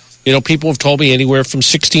prices, people have told me anywhere from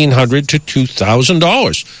 $1,600 to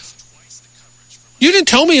 $2,000. You didn't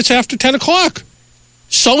tell me it's after 10 o'clock.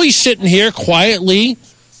 Sully's sitting here quietly,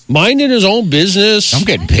 minding his own business. I'm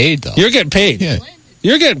getting paid, though. You're getting paid. Yeah.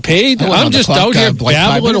 You're getting paid. I'm just out here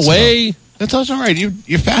babbling away. That's all right.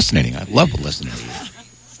 You're fascinating. I love listening to you.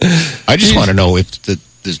 I just want to know if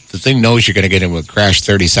the thing knows you're going to get into a crash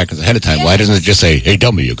 30 seconds ahead of time. Why doesn't it just say, hey,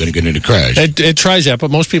 dummy, you're going to get into a crash? It tries that,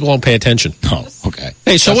 but most people don't pay attention. Oh, okay.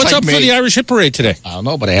 Hey, so what's up for the Irish Hit Parade today? I don't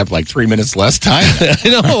know, but I have like 3 minutes less time.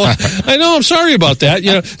 I know. I'm sorry about that.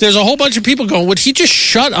 There's a whole bunch of people going, would he just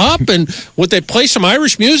shut up and would they play some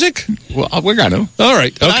Irish music? Well, we're going to. All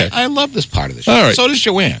right. Okay. I love this part of the show. All right. So does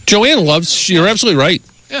Joanne. Joanne loves. You're absolutely right.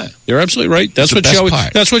 Yeah, you're absolutely right. That's what she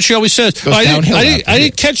always says. I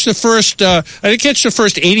didn't catch the first. I didn't catch the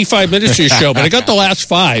first 85 minutes of your show, but I got the last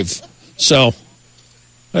 5. So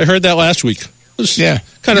I heard that last week. It was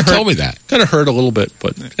Kind of hurt. Told me that. Kind of hurt a little bit,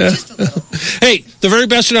 but hey, the very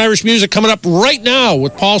best in Irish music coming up right now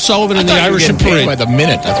with Paul Sullivan and the Irish and Parade. By the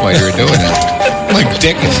minute, that's why you were doing it. Like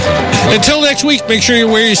Dickens. Until next week, make sure you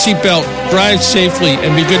wear your seatbelt, drive safely,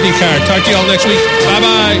 and be good in your car. Talk to you all next week. Bye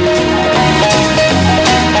bye.